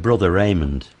phoned my brother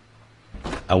Raymond.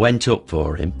 I went up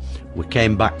for him. We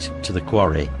came back to the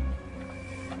quarry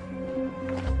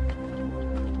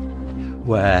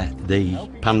where the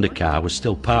Panda car was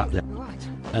still parked there.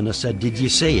 And I said, did you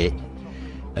see it?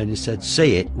 And he said,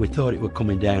 see it? We thought it were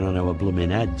coming down on our blooming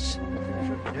heads.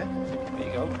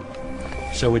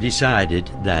 So we decided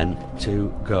then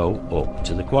to go up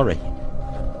to the quarry.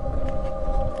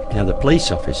 Now the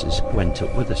police officers went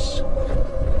up with us.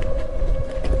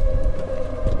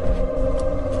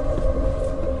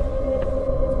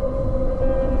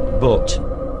 But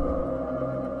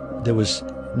there was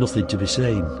nothing to be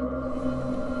seen.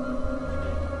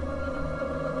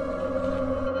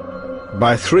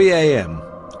 By 3 a.m,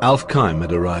 Alf Kime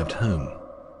had arrived home.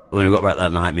 When we got back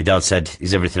that night, my dad said,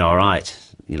 is everything all right?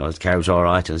 You know, the cow's all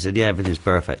right? And I said, yeah, everything's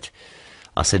perfect.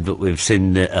 I said, but we've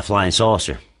seen a flying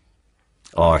saucer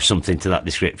or something to that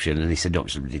description. And he said, don't,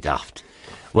 somebody daft.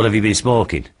 What have you been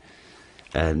smoking?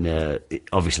 And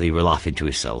obviously he was laughing to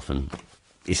himself. And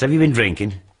he said, have you been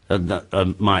drinking? And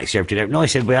Mike shouted out, no, he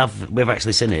said, we've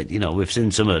actually seen it. You know, we've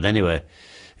seen some of it anyway.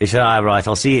 He said, all right,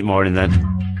 I'll see you in the morning then.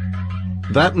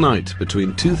 That night,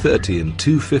 between 2:30 and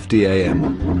 2:50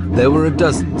 a.m, there were a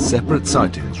dozen separate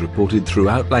sightings reported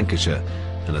throughout Lancashire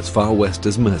and as far west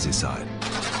as Merseyside.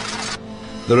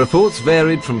 The reports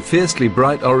varied from fiercely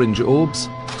bright orange orbs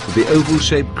to the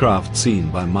oval-shaped craft seen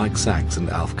by Mike Sachs and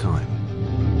Alf Kime.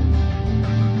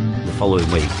 The following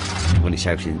week, when it's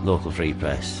out in local free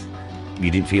press,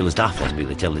 you didn't feel as daft as we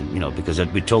were telling, you know, because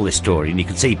we told this story and you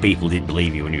could see people didn't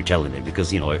believe you when you were telling it,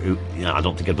 because, you know, I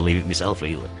don't think I'd believe it myself,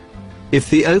 really. If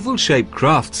the oval-shaped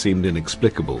craft seemed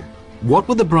inexplicable, what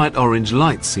were the bright orange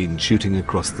lights seen shooting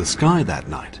across the sky that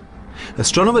night?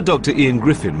 Astronomer Dr. Ian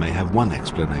Griffin may have one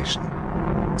explanation.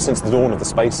 Since the dawn of the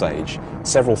space age,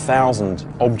 several thousand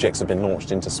objects have been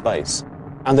launched into space.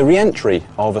 And the re-entry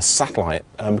of a satellite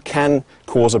can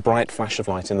cause a bright flash of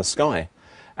light in the sky.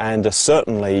 And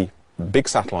certainly big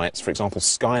satellites, for example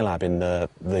Skylab in the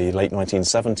late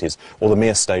 1970s, or the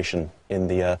Mir station in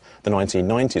the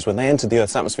 1990s, when they entered the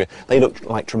Earth's atmosphere, they looked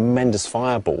like tremendous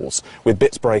fireballs with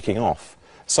bits breaking off.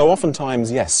 So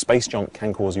oftentimes, yes, space junk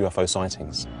can cause UFO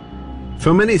sightings.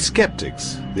 For many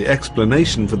skeptics, the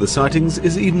explanation for the sightings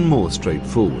is even more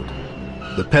straightforward.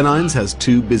 The Pennines has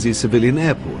 2 busy civilian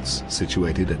airports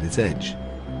situated at its edge.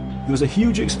 There was a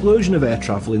huge explosion of air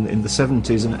travel in the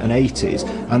 70s and 80s,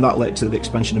 and that led to the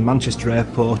expansion of Manchester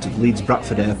Airport, of Leeds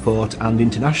Bradford Airport and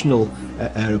international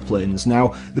aeroplanes. Now,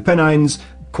 the Pennines,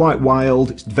 quite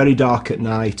wild, it's very dark at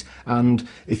night, and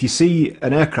if you see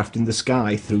an aircraft in the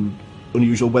sky through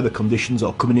unusual weather conditions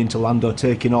or coming into land or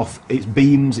taking off, its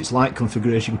beams, its light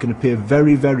configuration can appear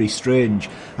very, very strange.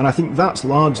 And I think that's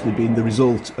largely been the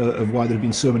result of why there have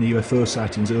been so many UFO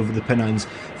sightings over the Pennines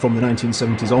from the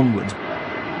 1970s onwards.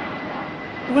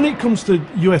 When it comes to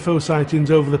UFO sightings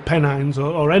over the Pennines,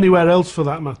 or anywhere else for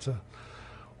that matter,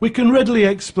 we can readily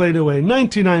explain away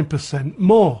 99%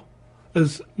 more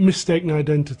as mistaken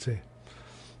identity.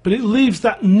 But it leaves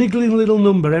that niggling little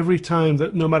number every time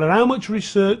that no matter how much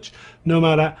research, no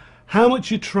matter how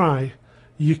much you try,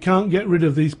 you can't get rid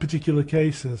of these particular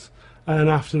cases. And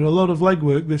after a lot of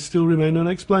legwork, they still remain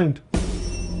unexplained.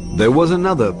 There was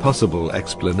another possible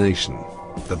explanation,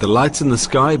 that the lights in the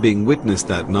sky being witnessed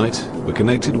that night were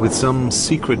connected with some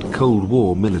secret Cold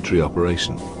War military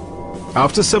operation.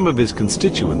 After some of his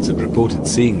constituents had reported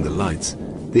seeing the lights,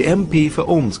 the MP for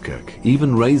Ormskirk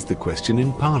even raised the question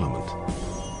in Parliament.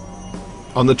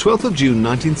 On the 12th of June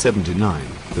 1979,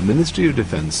 the Ministry of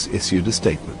Defence issued a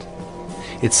statement.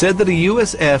 It said that a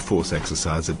US Air Force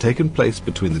exercise had taken place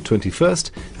between the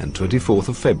 21st and 24th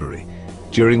of February,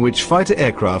 during which fighter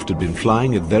aircraft had been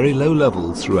flying at very low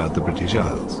levels throughout the British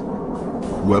Isles.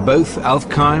 Were both Alf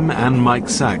Kime and Mike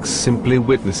Sachs simply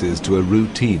witnesses to a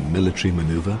routine military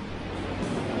manoeuvre?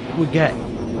 We get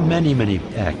many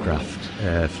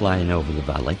aircraft flying over the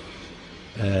valley,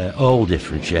 all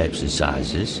different shapes and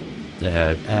sizes,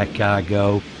 air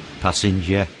cargo,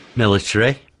 passenger,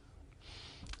 military.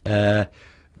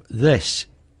 This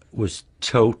was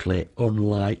totally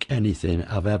unlike anything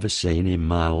I've ever seen in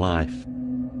my life.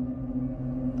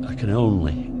 I can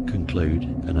only conclude,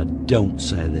 and I don't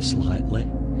say this lightly,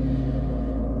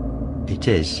 it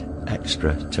is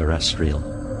extraterrestrial.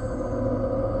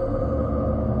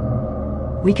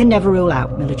 We can never rule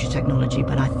out military technology,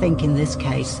 but I think in this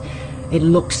case it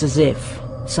looks as if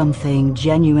something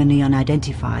genuinely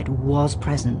unidentified was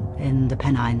present in the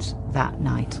Pennines that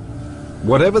night.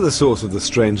 Whatever the source of the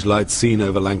strange lights seen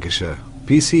over Lancashire,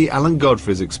 PC Alan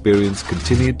Godfrey's experience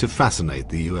continued to fascinate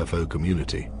the UFO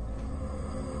community.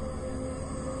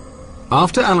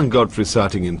 After Alan Godfrey's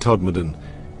sighting in Todmorden,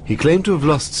 he claimed to have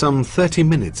lost some 30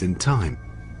 minutes in time.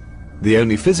 The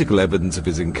only physical evidence of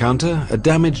his encounter, a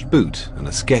damaged boot and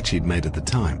a sketch he'd made at the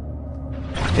time.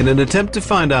 In an attempt to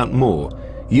find out more,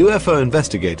 UFO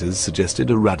investigators suggested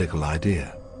a radical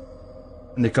idea.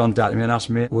 And they contacted me and asked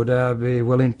me, would I be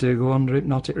willing to go under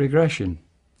hypnotic regression?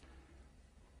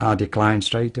 I declined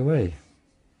straight away.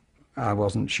 I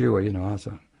wasn't sure, you know. I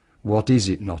thought, what is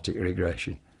hypnotic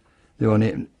regression? The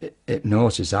only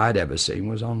hypnosis I'd ever seen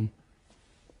was on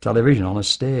television, on a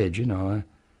stage, you know,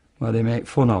 where they make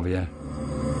fun of you.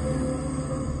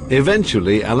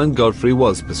 Eventually, Alan Godfrey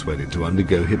was persuaded to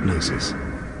undergo hypnosis,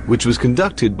 which was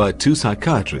conducted by two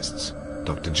psychiatrists,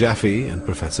 Dr. Jaffe and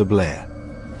Professor Blair.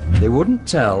 They wouldn't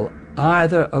tell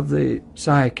either of the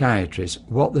psychiatrists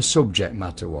what the subject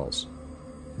matter was.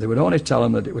 They would only tell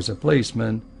them that it was a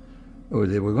policeman who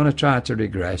they were going to try to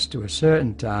regress to a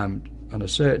certain time on a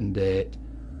certain date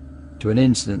to an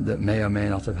incident that may or may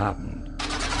not have happened.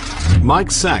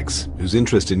 Mike Sachs, whose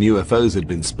interest in UFOs had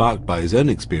been sparked by his own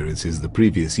experiences the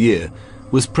previous year,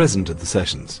 was present at the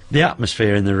sessions. The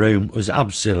atmosphere in the room was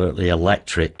absolutely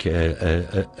electric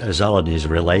as Alan is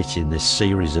relating this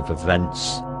series of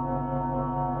events.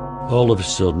 All of a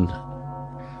sudden,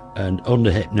 and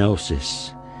under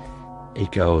hypnosis, he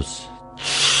goes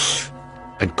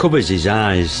and covers his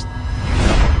eyes.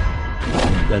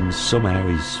 Then somehow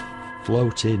he's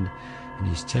floating and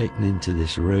he's taken into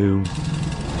this room.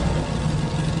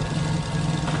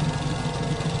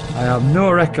 I have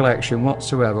no recollection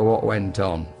whatsoever what went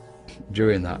on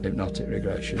during that hypnotic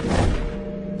regression.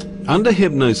 Under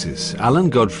hypnosis, Alan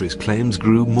Godfrey's claims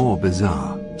grew more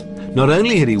bizarre. Not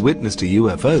only had he witnessed a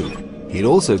UFO, he'd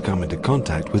also come into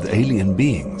contact with alien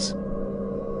beings.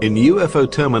 In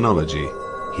UFO terminology,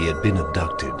 he had been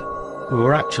abducted. We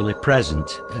were actually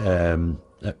present,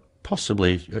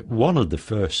 possibly one of the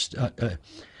first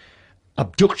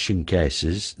abduction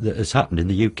cases that has happened in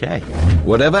the UK.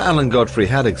 Whatever Alan Godfrey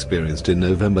had experienced in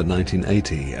November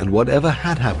 1980, and whatever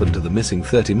had happened to the missing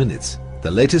 30 minutes,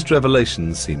 the latest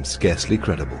revelations seem scarcely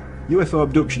credible. UFO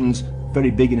abductions,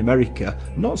 very big in America,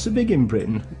 not so big in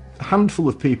Britain. A handful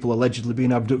of people allegedly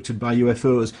being abducted by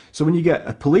UFOs. So when you get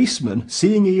a policeman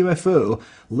seeing a UFO,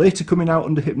 later coming out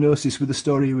under hypnosis with the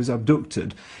story he was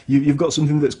abducted, you've got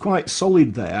something that's quite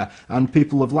solid there, and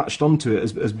people have latched onto it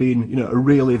as being, you know, a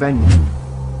real event.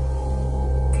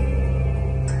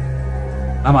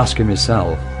 I'm asking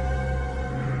myself,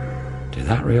 did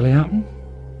that really happen?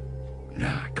 No,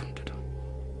 I couldn't have done.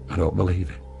 I don't believe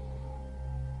it.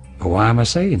 But why am I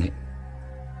saying it?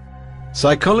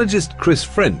 Psychologist Chris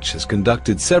French has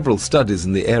conducted several studies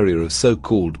in the area of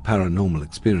so-called paranormal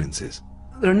experiences.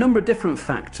 There are a number of different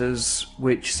factors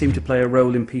which seem to play a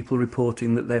role in people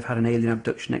reporting that they've had an alien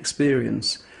abduction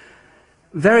experience.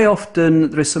 Very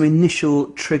often there is some initial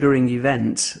triggering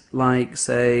event, like,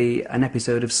 say, an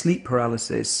episode of sleep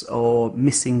paralysis or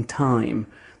missing time,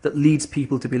 that leads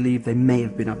people to believe they may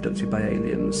have been abducted by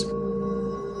aliens.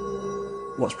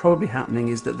 What's probably happening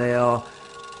is that they are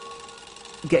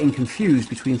getting confused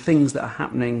between things that are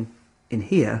happening in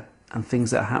here and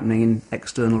things that are happening in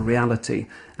external reality,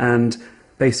 and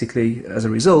basically as a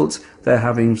result they're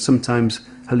having sometimes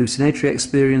hallucinatory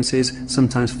experiences,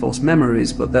 sometimes false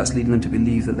memories, but that's leading them to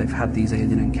believe that they've had these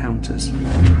alien encounters.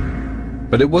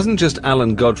 But it wasn't just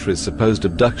Alan Godfrey's supposed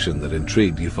abduction that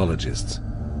intrigued ufologists.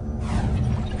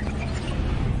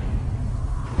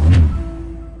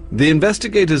 The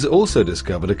investigators also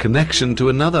discovered a connection to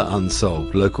another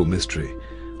unsolved local mystery,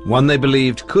 one they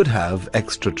believed could have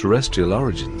extraterrestrial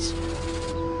origins.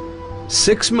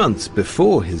 6 months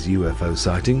before his UFO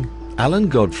sighting, Alan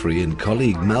Godfrey and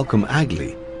colleague Malcolm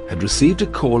Agley had received a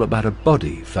call about a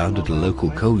body found at a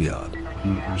local coal yard. He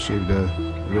received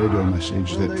a radio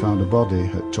message that found a body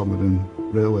at Todmorden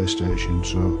railway station,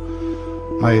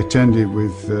 so I attended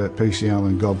with PC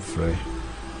Alan Godfrey.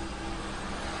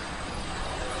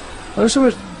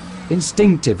 Also,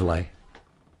 instinctively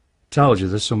tells you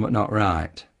there's something not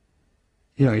right.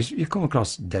 You know, you come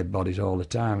across dead bodies all the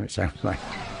time, it sounds like,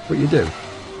 but you do.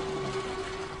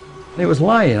 He was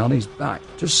lying on his back,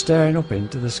 just staring up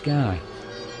into the sky.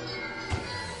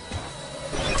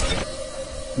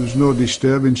 There's no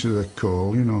disturbance of the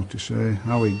coal, you know, to say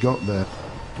how he got there.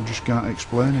 I just can't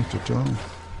explain it at all.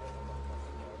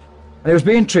 It was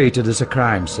being treated as a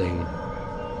crime scene.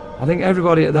 I think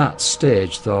everybody at that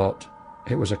stage thought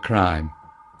it was a crime.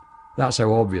 That's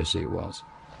how obvious it was.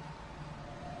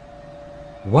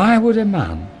 Why would a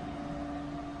man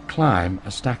climb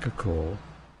a stack of coal,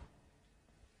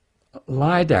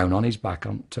 lie down on his back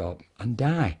on top and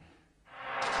die?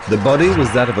 The body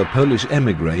was that of a Polish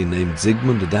émigré named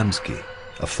Zygmunt Adamski,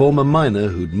 a former miner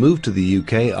who'd moved to the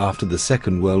UK after the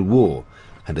Second World War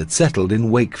and had settled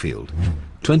in Wakefield,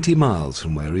 20 miles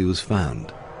from where he was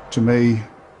found. To me,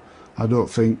 I don't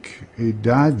think he'd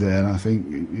died there. I think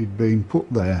he'd been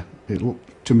put there. It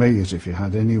looked to me as if he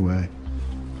had anyway.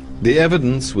 The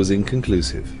evidence was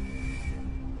inconclusive.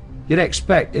 You'd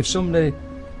expect if somebody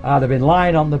had been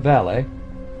lying on the belly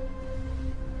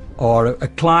or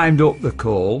climbed up the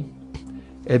coal,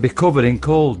 it'd be covered in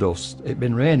coal dust. It'd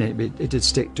been raining, it'd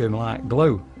stick to him like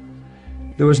glue.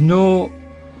 There was no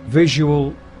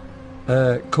visual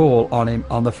coal on him,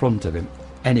 on the front of him,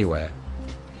 anywhere,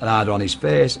 either on his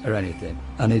face or anything.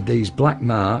 And he had these black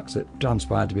marks that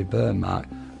transpired to be burn marks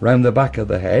round the back of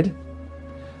the head,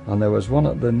 and there was one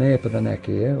at the nape of the neck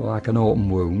here, like an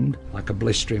open wound, like a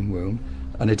blistering wound,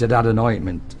 and it had had an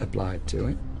ointment applied to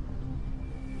it.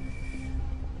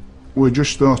 We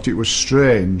just thought it was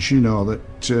strange, you know, that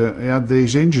he had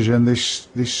these injuries and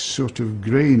this sort of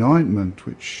green ointment,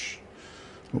 which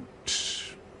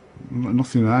looked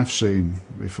nothing I've seen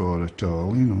before at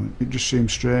all, you know. It just seemed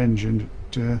strange and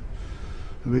a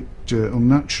bit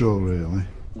unnatural, really.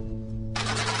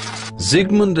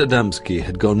 Zygmunt Adamski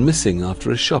had gone missing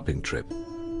after a shopping trip.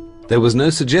 There was no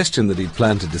suggestion that he'd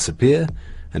planned to disappear,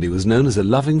 and he was known as a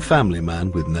loving family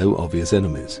man with no obvious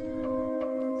enemies.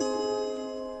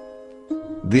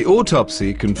 The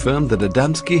autopsy confirmed that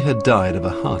Adamski had died of a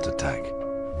heart attack.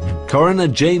 Coroner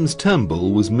James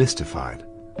Turnbull was mystified,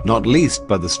 not least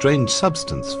by the strange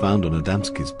substance found on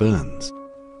Adamski's burns.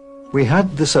 We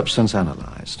had the substance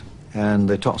analysed, and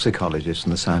the toxicologists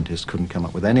and the scientists couldn't come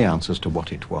up with any answers to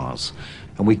what it was.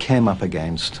 And we came up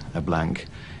against a blank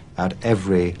at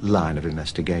every line of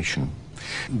investigation.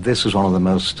 This was one of the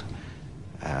most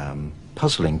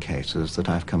puzzling cases that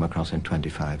I've come across in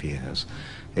 25 years.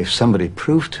 If somebody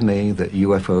proved to me that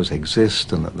UFOs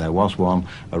exist and that there was one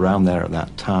around there at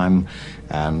that time,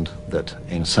 and that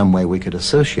in some way we could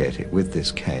associate it with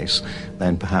this case,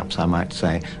 then perhaps I might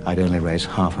say I'd only raise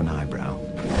half an eyebrow.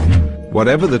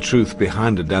 Whatever the truth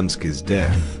behind Adamski's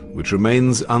death, which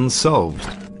remains unsolved,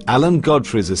 Alan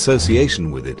Godfrey's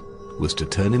association with it was to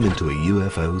turn him into a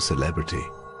UFO celebrity.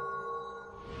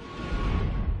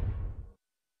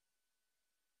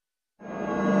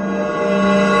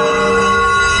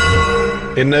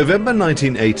 In November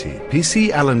 1980, PC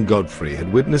Alan Godfrey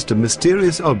had witnessed a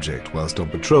mysterious object whilst on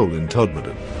patrol in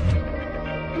Todmorden.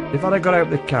 If I'd have got out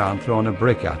the car and thrown a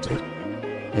brick at it,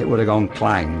 it would have gone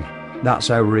clang. That's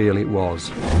how real it was.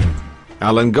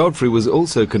 Alan Godfrey was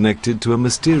also connected to a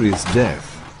mysterious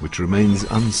death, which remains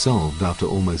unsolved after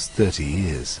almost 30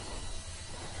 years.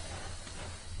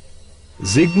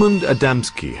 Zygmunt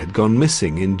Adamski had gone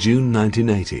missing in June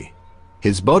 1980.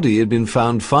 His body had been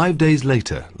found 5 days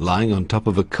later, lying on top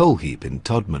of a coal heap in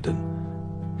Todmorden.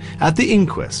 At the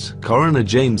inquest, Coroner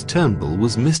James Turnbull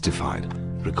was mystified,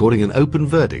 recording an open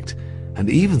verdict and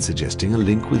even suggesting a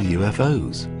link with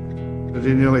UFOs. I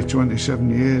did nearly 27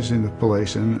 years in the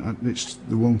police, and it's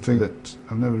the one thing that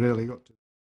I've never really got to.